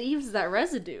 it leaves that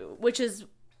residue, which is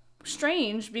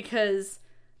strange because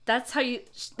that's how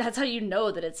you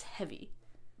know that it's heavy.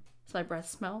 Does my breath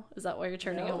smell? Is that why you're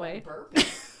turning away?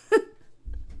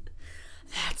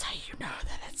 That's how you know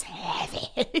that it's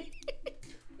heavy.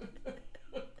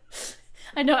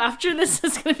 I know after this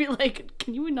it's going to be like,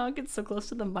 can you not get so close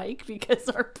to the mic because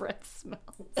our breath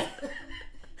smells?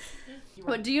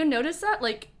 But do you notice that?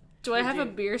 Like, do I have do. a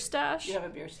beer stash? You have a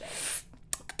beer stash.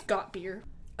 Got beer.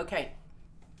 Okay.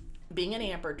 Being an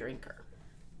amber drinker,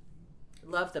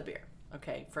 love the beer.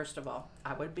 Okay, first of all,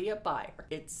 I would be a buyer.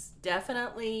 It's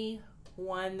definitely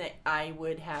one that I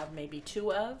would have maybe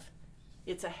 2 of.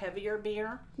 It's a heavier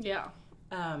beer. Yeah.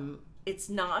 It's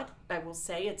not, I will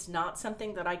say, it's not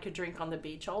something that I could drink on the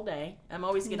beach all day. I'm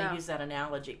always going to use that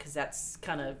analogy because that's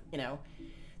kind of,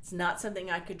 it's not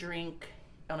something I could drink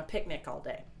on a picnic all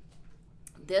day.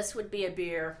 This would be a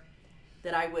beer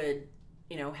that I would,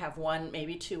 have 1,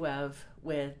 maybe 2 of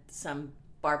with some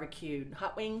barbecued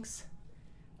hot wings,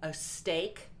 a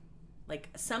steak, like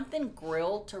something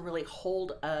grilled to really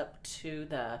hold up to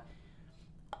the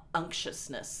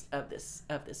unctuousness of this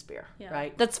beer,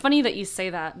 right? That's funny that you say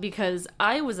that because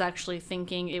I was actually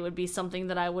thinking it would be something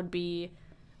that I would be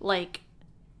like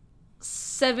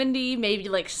 70, maybe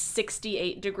like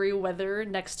 68-degree weather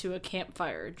next to a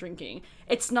campfire drinking.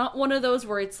 It's not one of those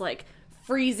where it's like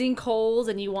freezing cold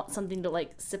and you want something to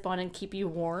like sip on and keep you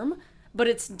warm, but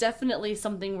it's definitely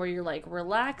something where you're like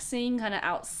relaxing, kind of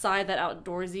outside, that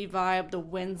outdoorsy vibe, the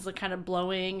wind's like kind of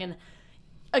blowing, and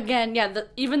again,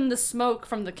 even the smoke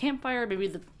from the campfire, maybe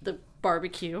the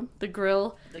barbecue, the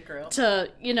grill,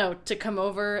 to come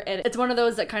over, and it's one of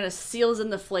those that kind of seals in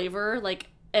the flavor. Like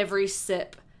every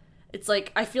sip, it's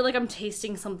like I feel like I'm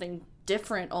tasting something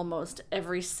different almost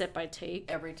every sip I take.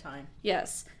 Every time.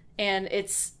 Yes, and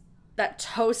it's that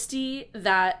toasty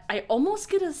that I almost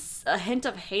get a hint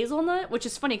of hazelnut, which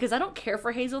is funny because I don't care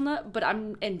for hazelnut, but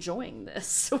I'm enjoying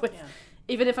this.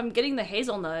 Even if I'm getting the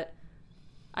hazelnut,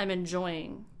 I'm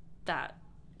enjoying that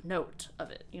note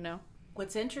of it,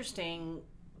 What's interesting,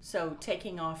 so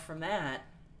taking off from that,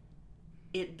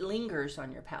 it lingers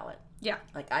on your palate. Yeah.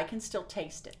 Like I can still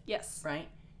taste it. Yes. Right?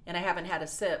 And I haven't had a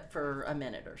sip for a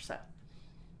minute or so.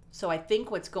 So I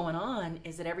think what's going on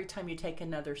is that every time you take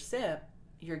another sip,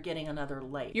 you're getting another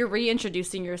layer. You're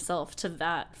reintroducing yourself to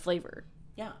that flavor.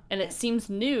 Yeah. And it seems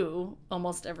new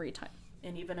almost every time.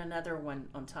 And even another one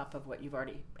on top of what you've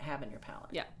already have in your palate.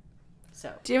 Yeah.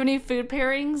 So, do you have any food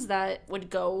pairings that would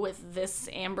go with this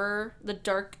amber, the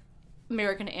dark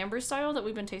American amber style that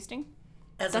we've been tasting?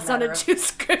 That sounded too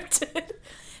scripted.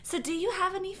 So do you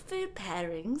have any food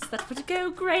pairings that would go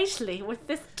greatly with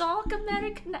this dark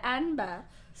American amber?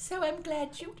 So I'm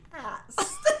glad you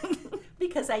asked.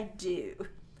 Because I do.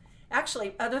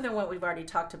 Actually, other than what we've already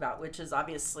talked about, which is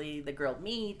obviously the grilled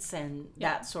meats and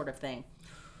that sort of thing.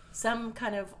 Some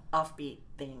kind of offbeat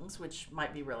things, which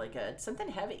might be really good. Something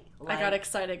heavy. I got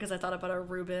excited because I thought about a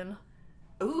Reuben.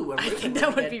 Ooh, a Reuben. I think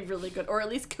that would be really good. Or at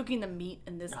least cooking the meat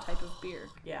in this type of beer.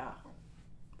 Yeah.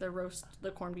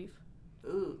 The corned beef.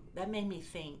 Ooh, that made me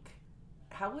think.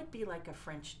 How would be like a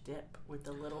French dip with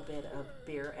a little bit of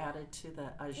beer added to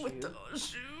the au jus? With the au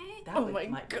jus?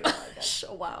 Might be really good.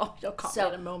 Wow. You'll caught me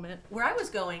in a moment. Where I was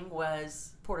going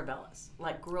was portobellos,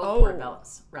 like grilled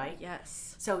portobellos, right?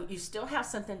 Yes. So you still have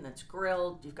something that's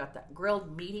grilled. You've got that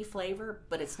grilled meaty flavor,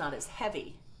 but it's not as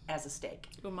heavy as a steak.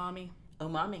 Umami.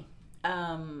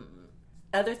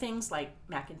 Other things like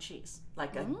mac and cheese,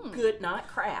 like a good, not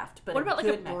Kraft, but what about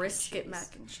good like a brisket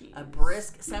mac and cheese? A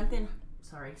brisket,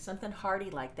 something hearty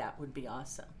like that would be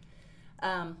awesome.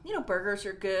 Burgers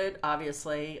are good.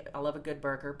 Obviously, I love a good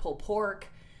burger. Pulled pork,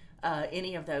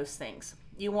 any of those things.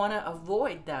 You want to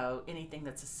avoid, though, anything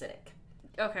that's acidic.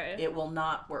 Okay. It will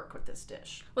not work with this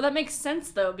dish. Well, that makes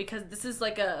sense, though, because this is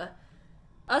like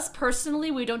us personally,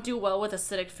 we don't do well with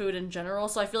acidic food in general,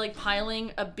 so I feel like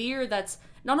piling a beer that's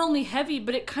not only heavy,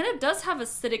 but it kind of does have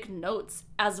acidic notes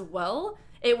as well.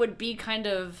 It would be kind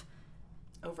of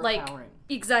overpowering.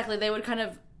 Exactly. They would kind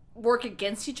of work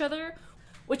against each other,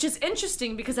 which is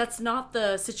interesting because that's not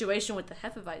the situation with the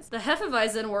Hefeweizen. The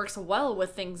Hefeweizen works well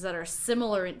with things that are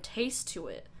similar in taste to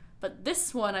it, but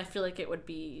this one I feel like it would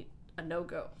be a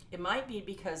no-go. It might be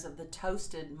because of the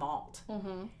toasted malt,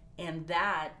 and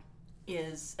that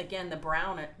is, again, the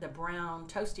brown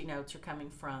toasty notes are coming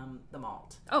from the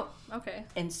malt. Oh, okay.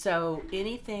 And so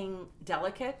anything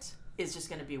delicate is just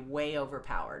going to be way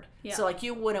overpowered. Yeah. So like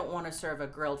you wouldn't want to serve a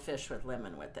grilled fish with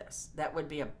lemon with this. That would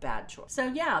be a bad choice. So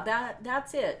yeah,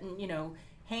 that's it. And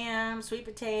ham, sweet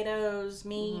potatoes,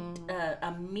 meat,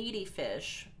 a meaty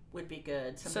fish would be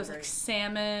good. So it's like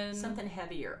salmon. Something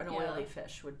heavier, an oily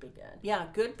fish would be good. Yeah,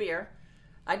 good beer.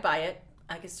 I'd buy it.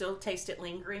 I can still taste it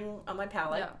lingering on my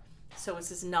palate. Yeah. So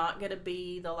this is not going to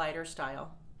be the lighter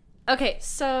style. Okay,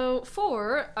 so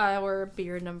for our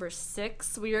beer number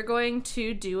 6, we are going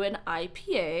to do an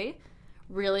IPA.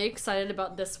 Really excited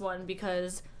about this one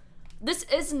because this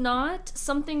is not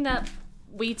something that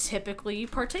we typically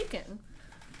partake in.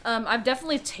 I've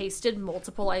definitely tasted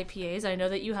multiple IPAs. I know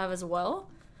that you have as well.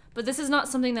 But this is not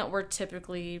something that we're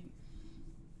typically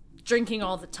drinking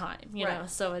all the time, you know?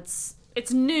 So it's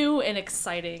new and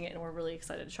exciting, and we're really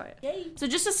excited to try it. Yay. So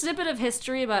just a snippet of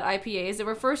history about IPAs. They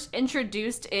were first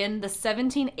introduced in the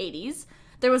 1780s.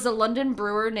 There was a London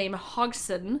brewer named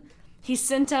Hodgson. He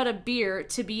sent out a beer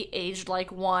to be aged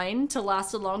like wine to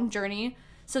last a long journey.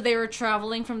 So they were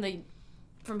traveling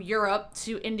from Europe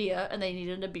to India, and they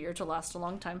needed a beer to last a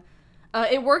long time.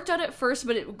 It worked out at first,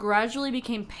 but it gradually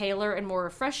became paler and more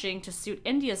refreshing to suit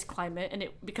India's climate, and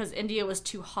because India was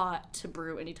too hot to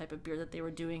brew any type of beer that they were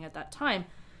doing at that time.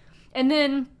 And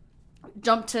then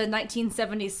jump to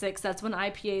 1976, that's when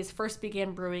IPAs first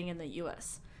began brewing in the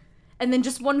US. And then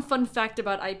just one fun fact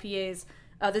about IPAs,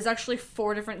 there's actually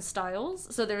 4 different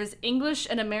styles. So there's English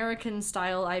and American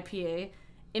style IPA,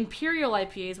 Imperial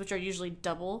IPAs, which are usually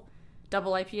double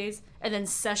IPAs, and then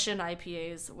session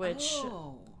IPAs, which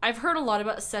I've heard a lot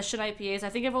about session IPAs. I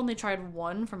think I've only tried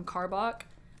one from Karbach,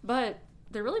 but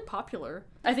they're really popular.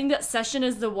 I think that session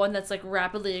is the one that's like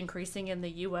rapidly increasing in the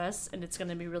US, and it's going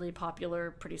to be really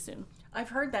popular pretty soon. I've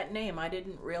heard that name. I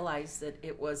didn't realize that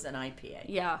it was an IPA.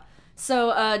 Yeah.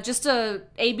 So just a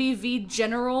ABV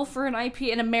general for an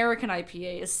IPA, an American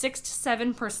IPA is 6 to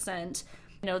 7%.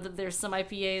 You know that there's some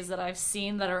IPAs that I've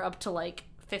seen that are up to like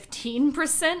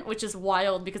 15%, which is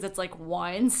wild because it's like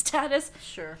wine status.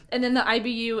 Sure. And then the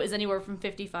IBU is anywhere from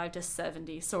 55 to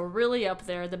 70. So really up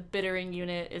there. The bittering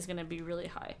unit is going to be really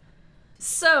high.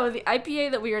 So the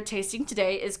IPA that we are tasting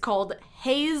today is called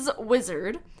Haze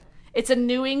Wizard. It's a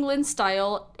New England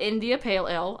style India Pale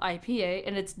Ale IPA,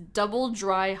 and it's double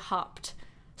dry hopped.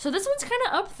 So this one's kind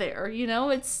of up there, you know?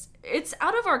 It's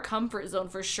out of our comfort zone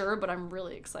for sure, but I'm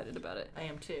really excited about it. I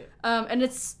am too. And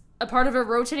it's a part of a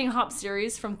rotating hop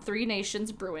series from Three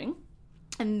Nations Brewing.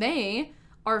 And they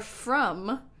are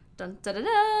from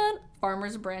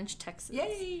Farmers Branch, Texas.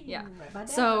 Yay! Yeah. My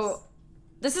So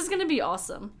this is going to be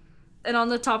awesome. And on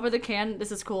the top of the can,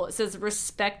 this is cool. It says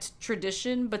respect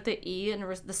tradition, but the E and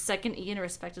the second E in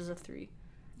respect is a 3.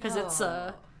 Because it's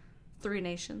Three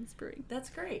Nations Brewing. That's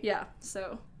great. Yeah,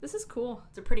 so this is cool.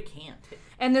 It's a pretty can, too.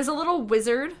 And there's a little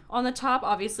wizard on the top.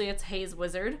 Obviously, it's Haze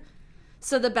Wizard.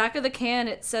 So the back of the can,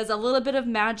 it says a little bit of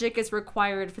magic is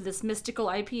required for this mystical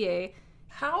IPA.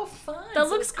 How fun. That So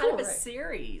looks it's kind cool, of a right?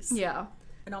 series. Yeah.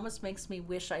 It almost makes me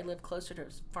wish I lived closer to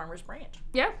Farmers Branch.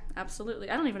 Yeah,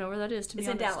 absolutely. I don't even know where that is, to be It's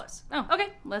in honest. Dallas. Oh, okay.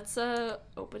 Let's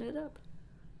open it up.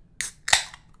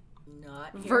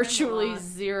 Not hearing Virtually a lot.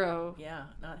 zero. Yeah,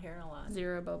 not hearing a lot.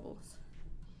 Zero bubbles.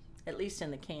 At least in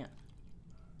the can.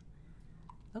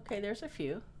 Okay, there's a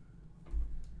few.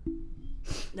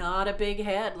 Not a big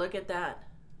head. Look at that.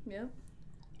 Yeah.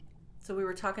 So we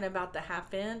were talking about the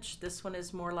 1/2 inch. This one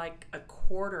is more like a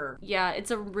quarter. Yeah,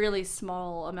 it's a really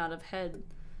small amount of head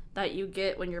that you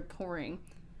get when you're pouring.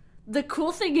 The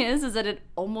cool thing is that it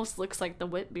almost looks like the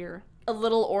wit beer. A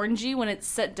little orangey when it's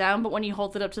set down, but when you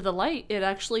hold it up to the light, it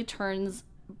actually turns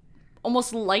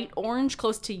almost light orange,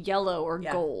 close to yellow or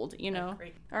gold, you know?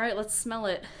 Great. All right, let's smell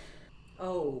it.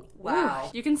 Oh, wow.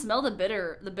 Ooh, you can smell the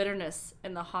bitterness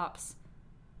in the hops.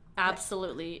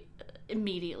 Absolutely,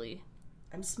 immediately.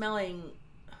 I'm smelling.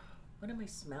 What am I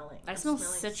smelling? I I'm smell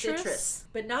smelling citrus.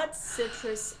 But not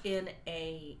citrus in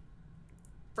a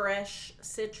fresh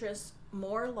citrus,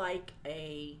 more like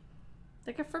a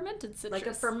Like a fermented citrus. like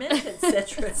a fermented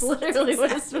citrus. That's literally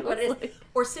what it Exactly smells it is. like.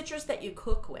 Or citrus that you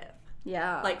cook with.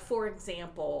 Yeah. Like, for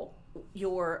example,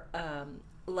 your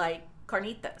like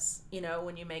carnitas, you know,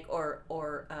 when you make or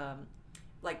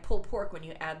like pulled pork, when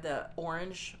you add the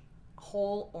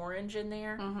whole orange in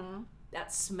there. Mm-hmm.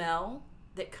 That smell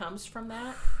that comes from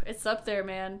that. It's up there,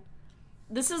 man.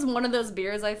 This is one of those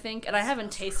beers, I think, and I haven't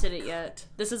tasted it yet.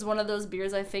 This is one of those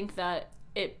beers, I think, that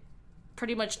it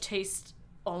pretty much tastes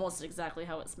almost exactly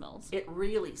how it smells. It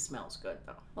really smells good,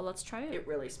 though. Well, let's try it. It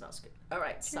really smells good. All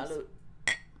right, Cheers. salud.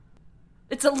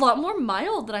 It's a lot more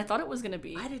mild than I thought it was going to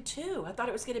be. I did too. I thought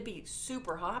it was going to be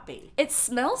super hoppy. It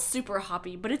smells super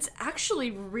hoppy, but it's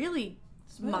actually really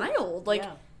mild. Like,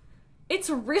 Yeah. it's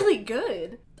really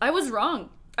good. I was wrong.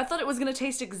 I thought it was going to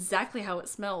taste exactly how it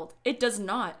smelled. It does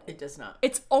not. It does not.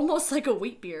 It's almost like a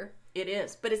wheat beer. It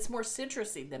is, but it's more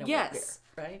citrusy than a wheat Yes.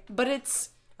 beer, right? But it's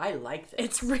I like this.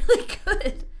 It's really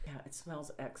good. Yeah, it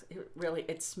smells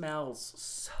it smells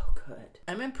so good.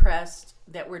 I'm impressed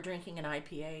that we're drinking an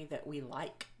IPA that we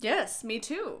like, Yes, me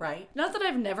too. right? Not that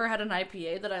I've never had an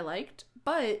IPA that I liked,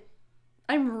 but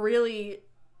I'm really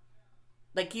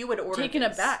Like you would order taken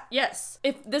this. aback. Yes.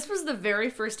 If this was the very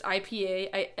first IPA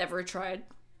I ever tried,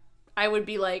 I would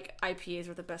be like, IPAs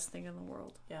are the best thing in the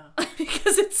world. Yeah.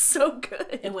 Because it's so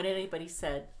good. And when anybody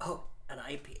said, "Oh, an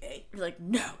IPA," You're like,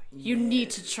 no, you need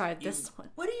to try this one.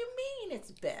 what do you mean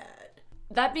it's bad?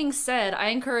 That being said, I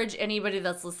encourage anybody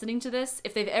that's listening to this,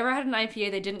 if they've ever had an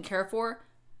IPA they didn't care for,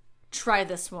 try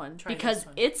this one. Because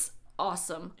it's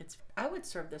awesome. I would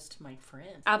serve this to my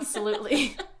friends.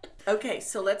 Absolutely. Okay,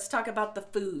 so let's talk about the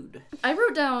food. I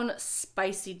wrote down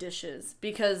spicy dishes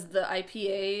because the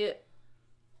IPA,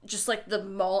 just like the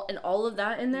malt and all of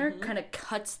that in there, kind of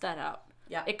cuts that out.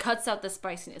 Yeah. It cuts out the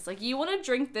spiciness. Like, you want to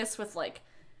drink this with, like,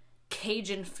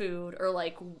 Cajun food or,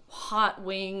 like, hot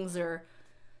wings or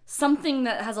something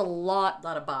that has a lot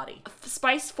of body.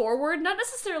 Spice forward. Not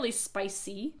necessarily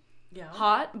spicy. Yeah.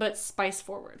 Hot, but spice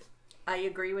forward. I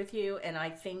agree with you, and I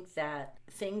think that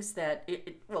things that,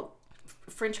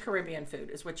 French Caribbean food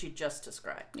is what you just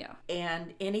described. Yeah.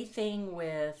 And anything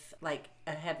with like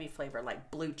a heavy flavor,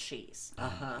 like blue cheese.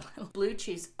 Blue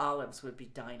cheese olives would be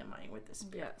dynamite with this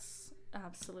beer. Yes,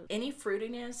 absolutely. Any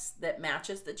fruitiness that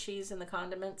matches the cheese and the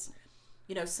condiments,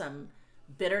 some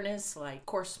bitterness like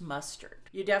coarse mustard.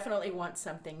 You definitely want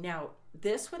something. Now,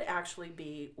 this would actually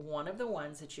be one of the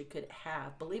ones that you could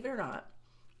have, believe it or not,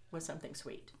 with something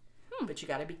sweet. But you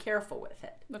got to be careful with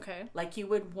it. Okay. Like you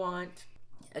would want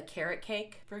a carrot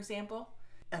cake, for example,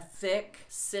 a thick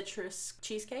citrus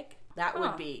cheesecake. That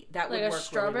would like work a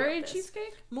strawberry really well with this.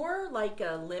 cheesecake? More like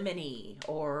a lemony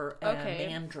or a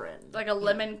mandarin. Like a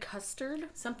lemon custard?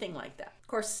 Something like that. Of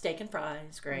course, steak and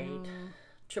fries, great.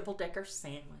 Triple decker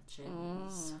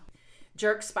sandwiches.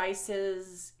 Jerk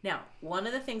spices. Now, one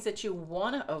of the things that you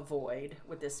want to avoid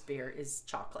with this beer is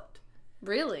chocolate.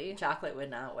 Really? Chocolate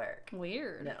would not work.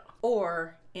 Weird. No.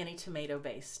 Or any tomato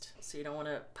based. So you don't want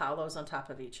to pile those on top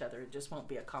of each other. It just won't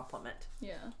be a compliment.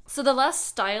 Yeah. So the last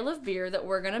style of beer that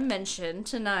we're going to mention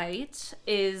tonight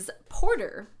is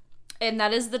porter. And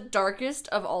that is the darkest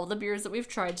of all the beers that we've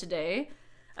tried today.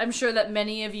 I'm sure that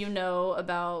many of you know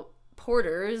about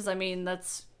porters. I mean,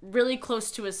 that's really close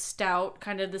to a stout,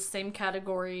 kind of the same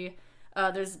category.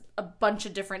 There's a bunch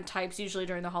of different types. Usually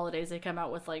during the holidays they come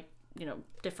out with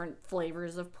different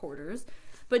flavors of porters.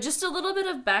 But just a little bit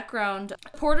of background.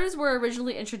 Porters were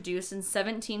originally introduced in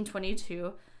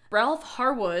 1722. Ralph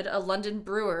Harwood, a London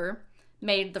brewer,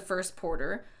 made the first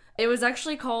porter. It was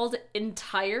actually called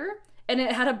Entire, and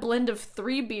it had a blend of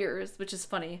 3 beers, which is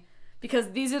funny,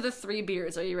 because these are the 3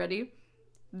 beers. Are you ready?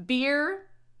 Beer,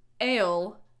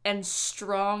 ale, and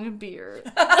strong beer.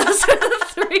 Those are the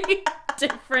 3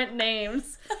 different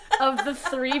names of the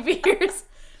 3 beers.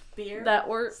 Beer that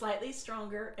were slightly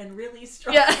stronger and really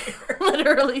strong. Yeah,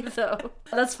 literally though.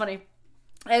 That's funny.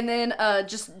 And then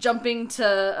just jumping to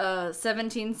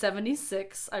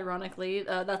 1776, ironically,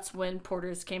 that's when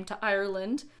porters came to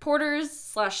Ireland.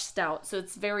 Porters/stout, so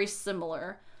it's very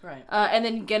similar. Right. And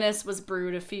then Guinness was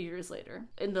brewed a few years later.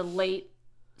 In the late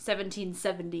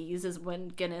 1770s is when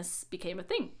Guinness became a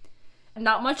thing.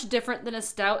 Not much different than a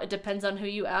stout. It depends on who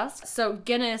you ask. So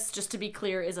Guinness, just to be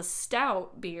clear, is a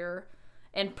stout beer.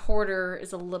 And porter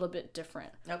is a little bit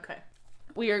different. Okay.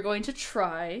 We are going to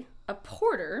try a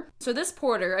porter. So this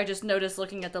porter, I just noticed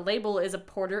looking at the label, is a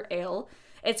porter ale.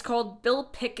 It's called Bill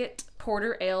Pickett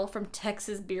Porter Ale from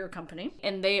Texas Beer Company.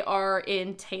 And they are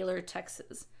in Taylor,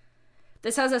 Texas.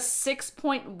 This has a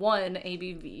 6.1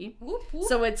 ABV. Whoop, whoop.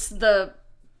 So it's the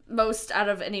most out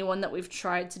of any one that we've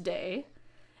tried today.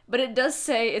 But it does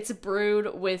say it's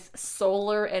brewed with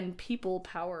solar and people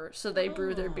power. So they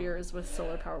brew their beers with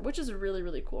solar power, which is really,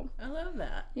 really cool. I love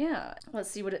that. Yeah. Let's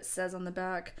see what it says on the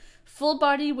back. Full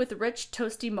body with rich,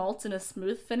 toasty malts and a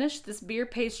smooth finish, this beer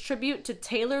pays tribute to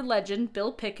Taylor legend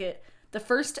Bill Pickett, the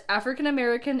first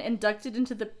African-American inducted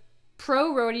into the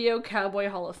Pro Rodeo Cowboy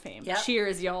Hall of Fame. Yep.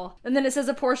 Cheers, y'all. And then it says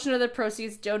a portion of the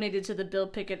proceeds donated to the Bill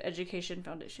Pickett Education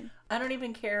Foundation. I don't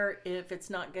even care if it's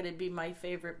not going to be my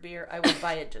favorite beer. I would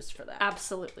buy it just for that.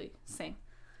 Absolutely. Same.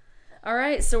 All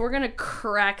right, so we're going to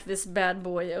crack this bad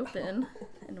boy open,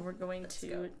 and we're going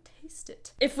to taste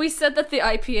it. If we said that the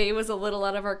IPA was a little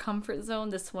out of our comfort zone,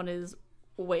 this one is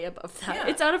way above that. Yeah.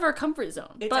 It's out of our comfort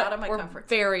zone. It's out of my comfort zone. We're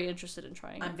very interested in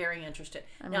trying it. I'm very interested.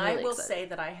 Now, really I will say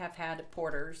that I have had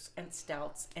porters and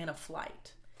stouts in a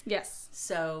flight. Yes.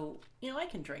 So, I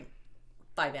can drink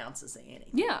 5 ounces of anything.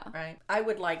 Yeah. Right? I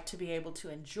would like to be able to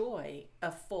enjoy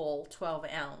a full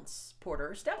 12-ounce porter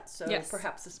or stout. So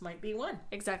perhaps this might be one.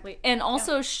 Exactly. And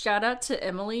also shout out to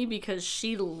Emily because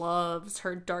she loves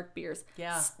her dark beers.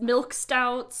 Yeah. Milk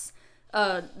stouts.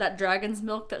 That dragon's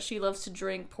milk that she loves to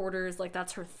drink, porters, like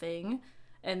that's her thing,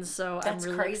 and so that's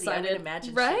I'm really crazy. excited. I would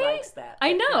imagine she likes that.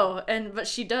 I know, but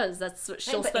she does. That's what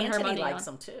she'll spend Anthony her money likes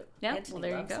on. them too. Yeah, Anthony well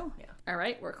there you go. Them. Yeah. All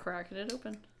right, we're cracking it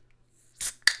open.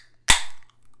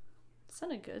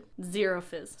 Sounded good. Zero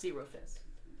fizz. Zero fizz.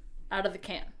 Out of the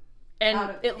can,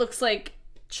 and it looks like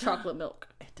chocolate milk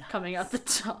coming out the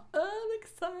top. I'm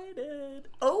excited.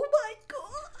 Oh my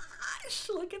gosh! gosh,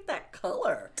 look at that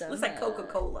color. It looks like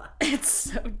Coca-Cola. It's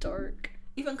so dark.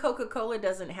 Even Coca-Cola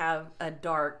doesn't have a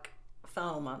dark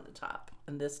foam on the top,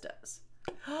 and this does.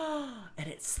 And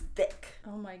it's thick.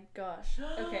 Oh my gosh.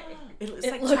 Okay. It looks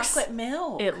like chocolate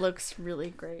milk. It looks really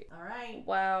great. All right.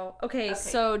 Wow. Okay,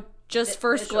 so just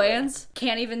first glance,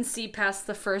 can't even see past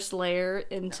the first layer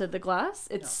into the glass.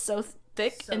 It's so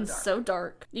thick and so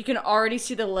dark. You can already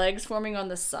see the legs forming on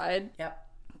the side. Yep.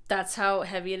 That's how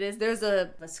heavy it is. There's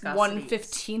a Viscosity.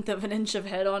 1/15 of an inch of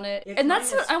head on it. It's And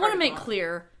that's what I want to make vertical.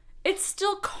 clear. It's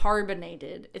still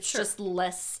carbonated. It's just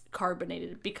less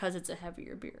carbonated because it's a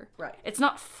heavier beer. Right. It's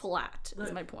not flat,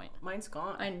 is my point. Mine's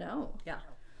gone. I know. Yeah.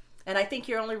 And I think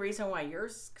your only reason why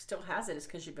yours still has it is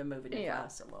because you've been moving it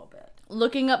glass a little bit.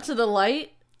 Looking up to the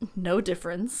light, no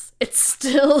difference. It's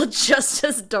still just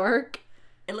as dark.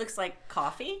 It looks like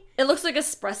coffee, It looks like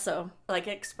espresso. like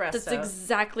espresso. That's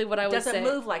exactly what I would Doesn't say.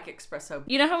 move like espresso.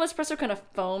 You know how espresso kind of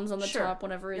foams on the Sure. top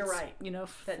whenever it's, You're right.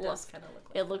 That fluff? does kind of look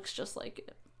like It looks just like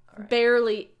it.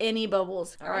 Barely any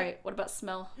bubbles. All right. right. What about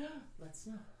smell? Let's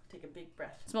take a big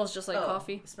breath. Smells just like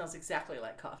coffee. It smells exactly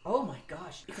like coffee. Oh my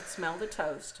gosh. You can smell the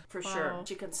toast for sure.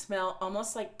 You can smell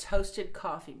almost like toasted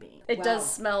coffee bean. It does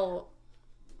smell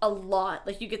a lot.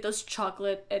 Like you get those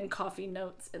chocolate and coffee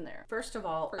notes in there. First of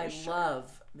all, I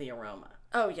love the aroma.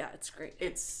 Oh yeah, it's great.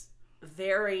 It's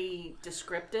very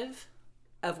descriptive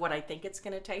of what I think it's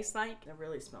going to taste like. It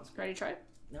really smells great. Ready to try it?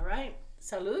 All right.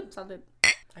 Salud. Salud.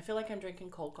 I feel like I'm drinking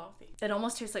cold coffee. It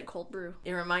almost tastes like cold brew.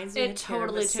 It reminds me It of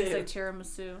totally tiramisu, tastes like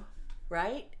tiramisu.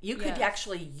 right? You could Yes.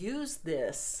 actually use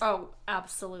this Oh,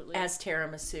 absolutely. as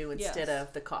tiramisu instead Yes.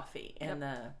 of the coffee and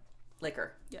the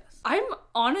liquor. Yes. I'm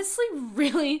honestly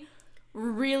really,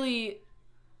 really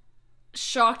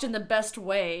shocked in the best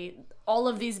way. All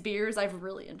of these beers I've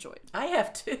really enjoyed. I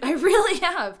have too. I really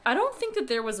have. I don't think that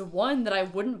there was one that I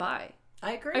wouldn't buy.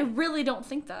 I agree. I really don't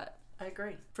think that. I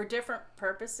agree. For different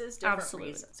purposes, different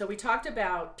Absolutely. reasons. So we talked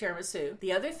about tiramisu.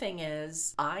 The other thing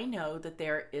is, I know that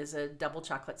there is a double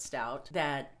chocolate stout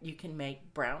that you can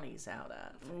make brownies out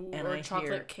of. Or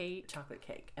chocolate cake. Chocolate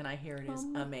cake. And I hear it is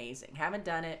amazing. Haven't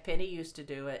done it. Penny used to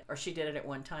do it, or she did it at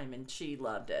one time, and she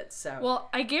loved it. So Well,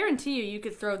 I guarantee you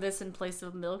could throw this in place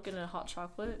of milk and a hot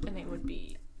chocolate, and it would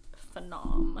be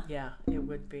phenom. yeah, it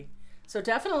would be. So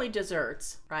definitely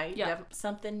desserts, right? Yeah.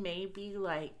 Something maybe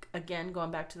like, again, going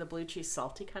back to the blue cheese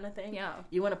salty kind of thing. Yeah.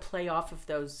 You want to play off of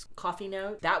those coffee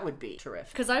notes. That would be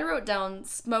terrific. Because I wrote down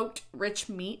smoked rich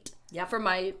meat Yep. for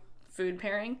my food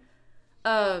pairing.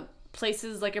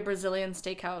 Places like a Brazilian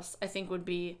steakhouse, I think would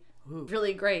be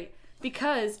really great.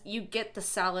 Because you get the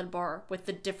salad bar with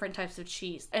the different types of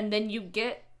cheese. And then you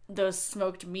get those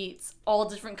smoked meats, all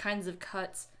different kinds of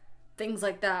cuts. Things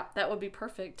like that. That would be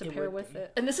perfect to pair with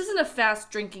it. And this isn't a fast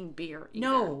drinking beer either.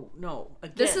 No.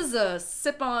 Again, This is a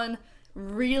sip on,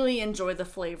 really enjoy the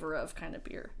flavor of kind of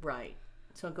beer. right.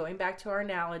 So going back to our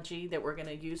analogy that we're going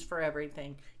to use for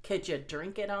everything, could you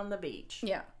drink it on the beach?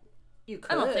 Yeah. You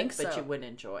could, I don't think but so. you wouldn't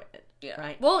enjoy it. Yeah.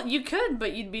 Right? Well, you could,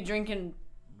 but you'd be drinking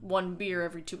one beer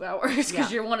every 2 hours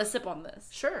because Yeah. you want to sip on this.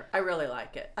 Sure. I really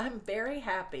like it. I'm very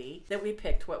happy that we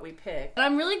picked what we picked. And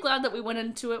I'm really glad that we went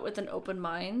into it with an open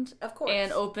mind. Of course.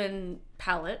 And open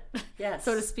palate, Yes.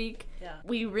 so to speak. Yeah.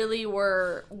 We really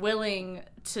were willing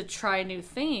to try new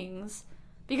things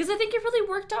because I think it really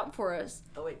worked out for us.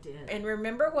 Oh, it did. And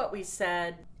remember what we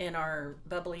said in our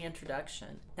bubbly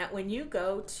introduction, that when you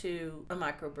go to a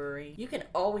microbrewery, you can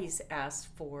always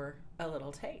ask for a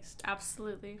little taste.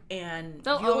 Absolutely. And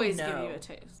They'll you'll always know. give you a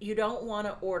taste. You don't want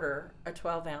to order a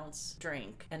 12-ounce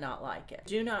drink and not like it.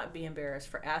 Do not be embarrassed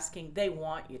for asking. They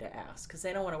want you to ask because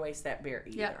they don't want to waste that beer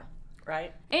either. Yeah.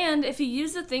 Right? And if you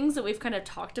use the things that we've kind of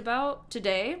talked about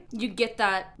today, you get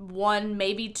that 1,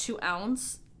 maybe 2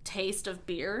 ounce taste of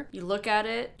beer. You look at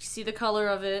it, you see the color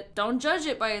of it. Don't judge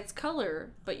it by its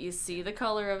color, but you see the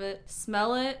color of it.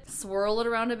 Smell it, swirl it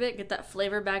around a bit, get that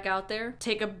flavor back out there.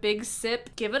 Take a big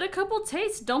sip, give it a couple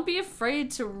tastes. Don't be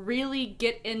afraid to really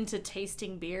get into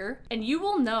tasting beer, and you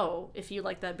will know if you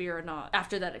like that beer or not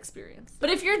after that experience.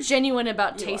 But if you're genuine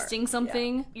about tasting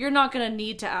something, you're not going to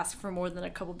need to ask for more than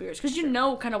a couple beers because you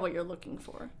know kind of what you're looking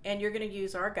for. And you're going to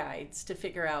use our guides to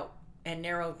figure out and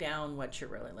narrow down what you're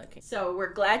really looking. So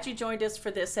we're glad you joined us for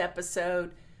this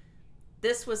episode.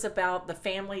 This was about the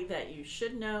family that you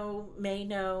should know, may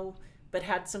know, but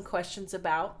had some questions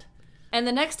about. And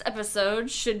the next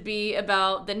episode should be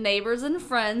about the neighbors and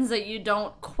friends that you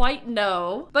don't quite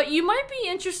know, but you might be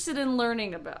interested in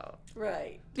learning about.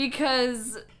 Right.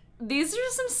 Because these are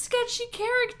some sketchy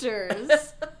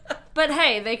characters. But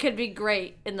hey, they could be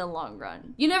great in the long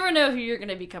run. You never know who you're going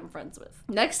to become friends with.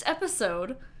 Next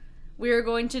episode, we are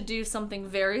going to do something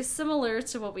very similar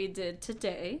to what we did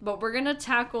today, but we're going to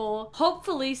tackle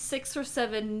hopefully 6 or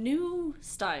 7 new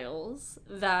styles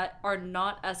that are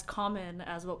not as common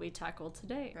as what we tackled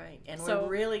today. Right, and we're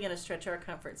really going to stretch our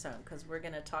comfort zone because we're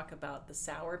going to talk about the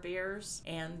sour beers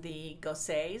and the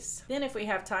gosés. Then if we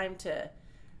have time to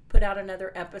put out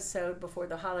another episode before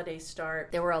the holidays start,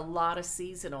 there were a lot of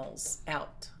seasonals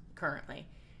out currently,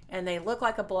 and they look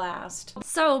like a blast.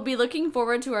 So be looking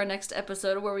forward to our next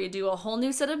episode where we do a whole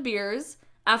new set of beers.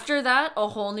 After that, a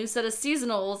whole new set of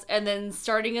seasonals, and then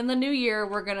starting in the new year,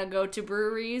 we're going to go to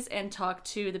breweries and talk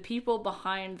to the people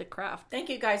behind the craft. Thank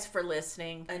you guys for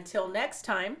listening. Until next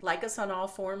time, like us on all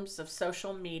forms of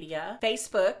social media.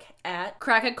 Facebook at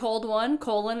Crack a Cold One,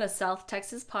 a South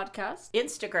Texas podcast.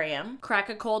 Instagram, Crack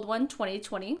a Cold One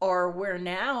 2020. Or we're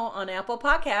now on Apple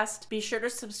Podcast. Be sure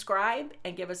to subscribe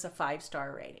and give us a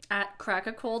 5-star rating. At Crack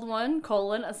a Cold One,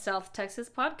 a South Texas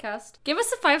podcast. Give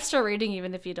us a 5-star rating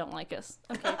even if you don't like us.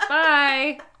 Okay,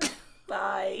 bye.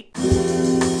 Bye.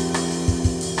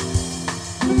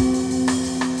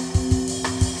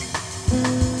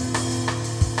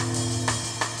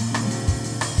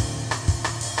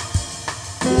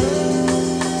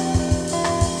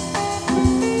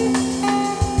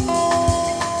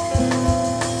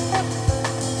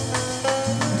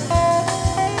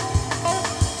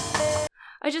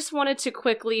 I just wanted to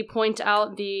quickly point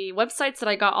out the websites that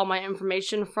I got all my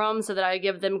information from so that I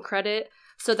give them credit.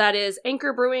 So that is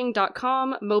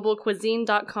anchorbrewing.com,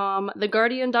 mobilecuisine.com,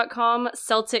 theguardian.com,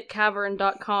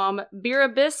 celticcavern.com,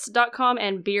 beerabyss.com,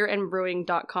 and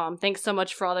beerandbrewing.com. Thanks so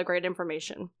much for all the great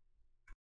information.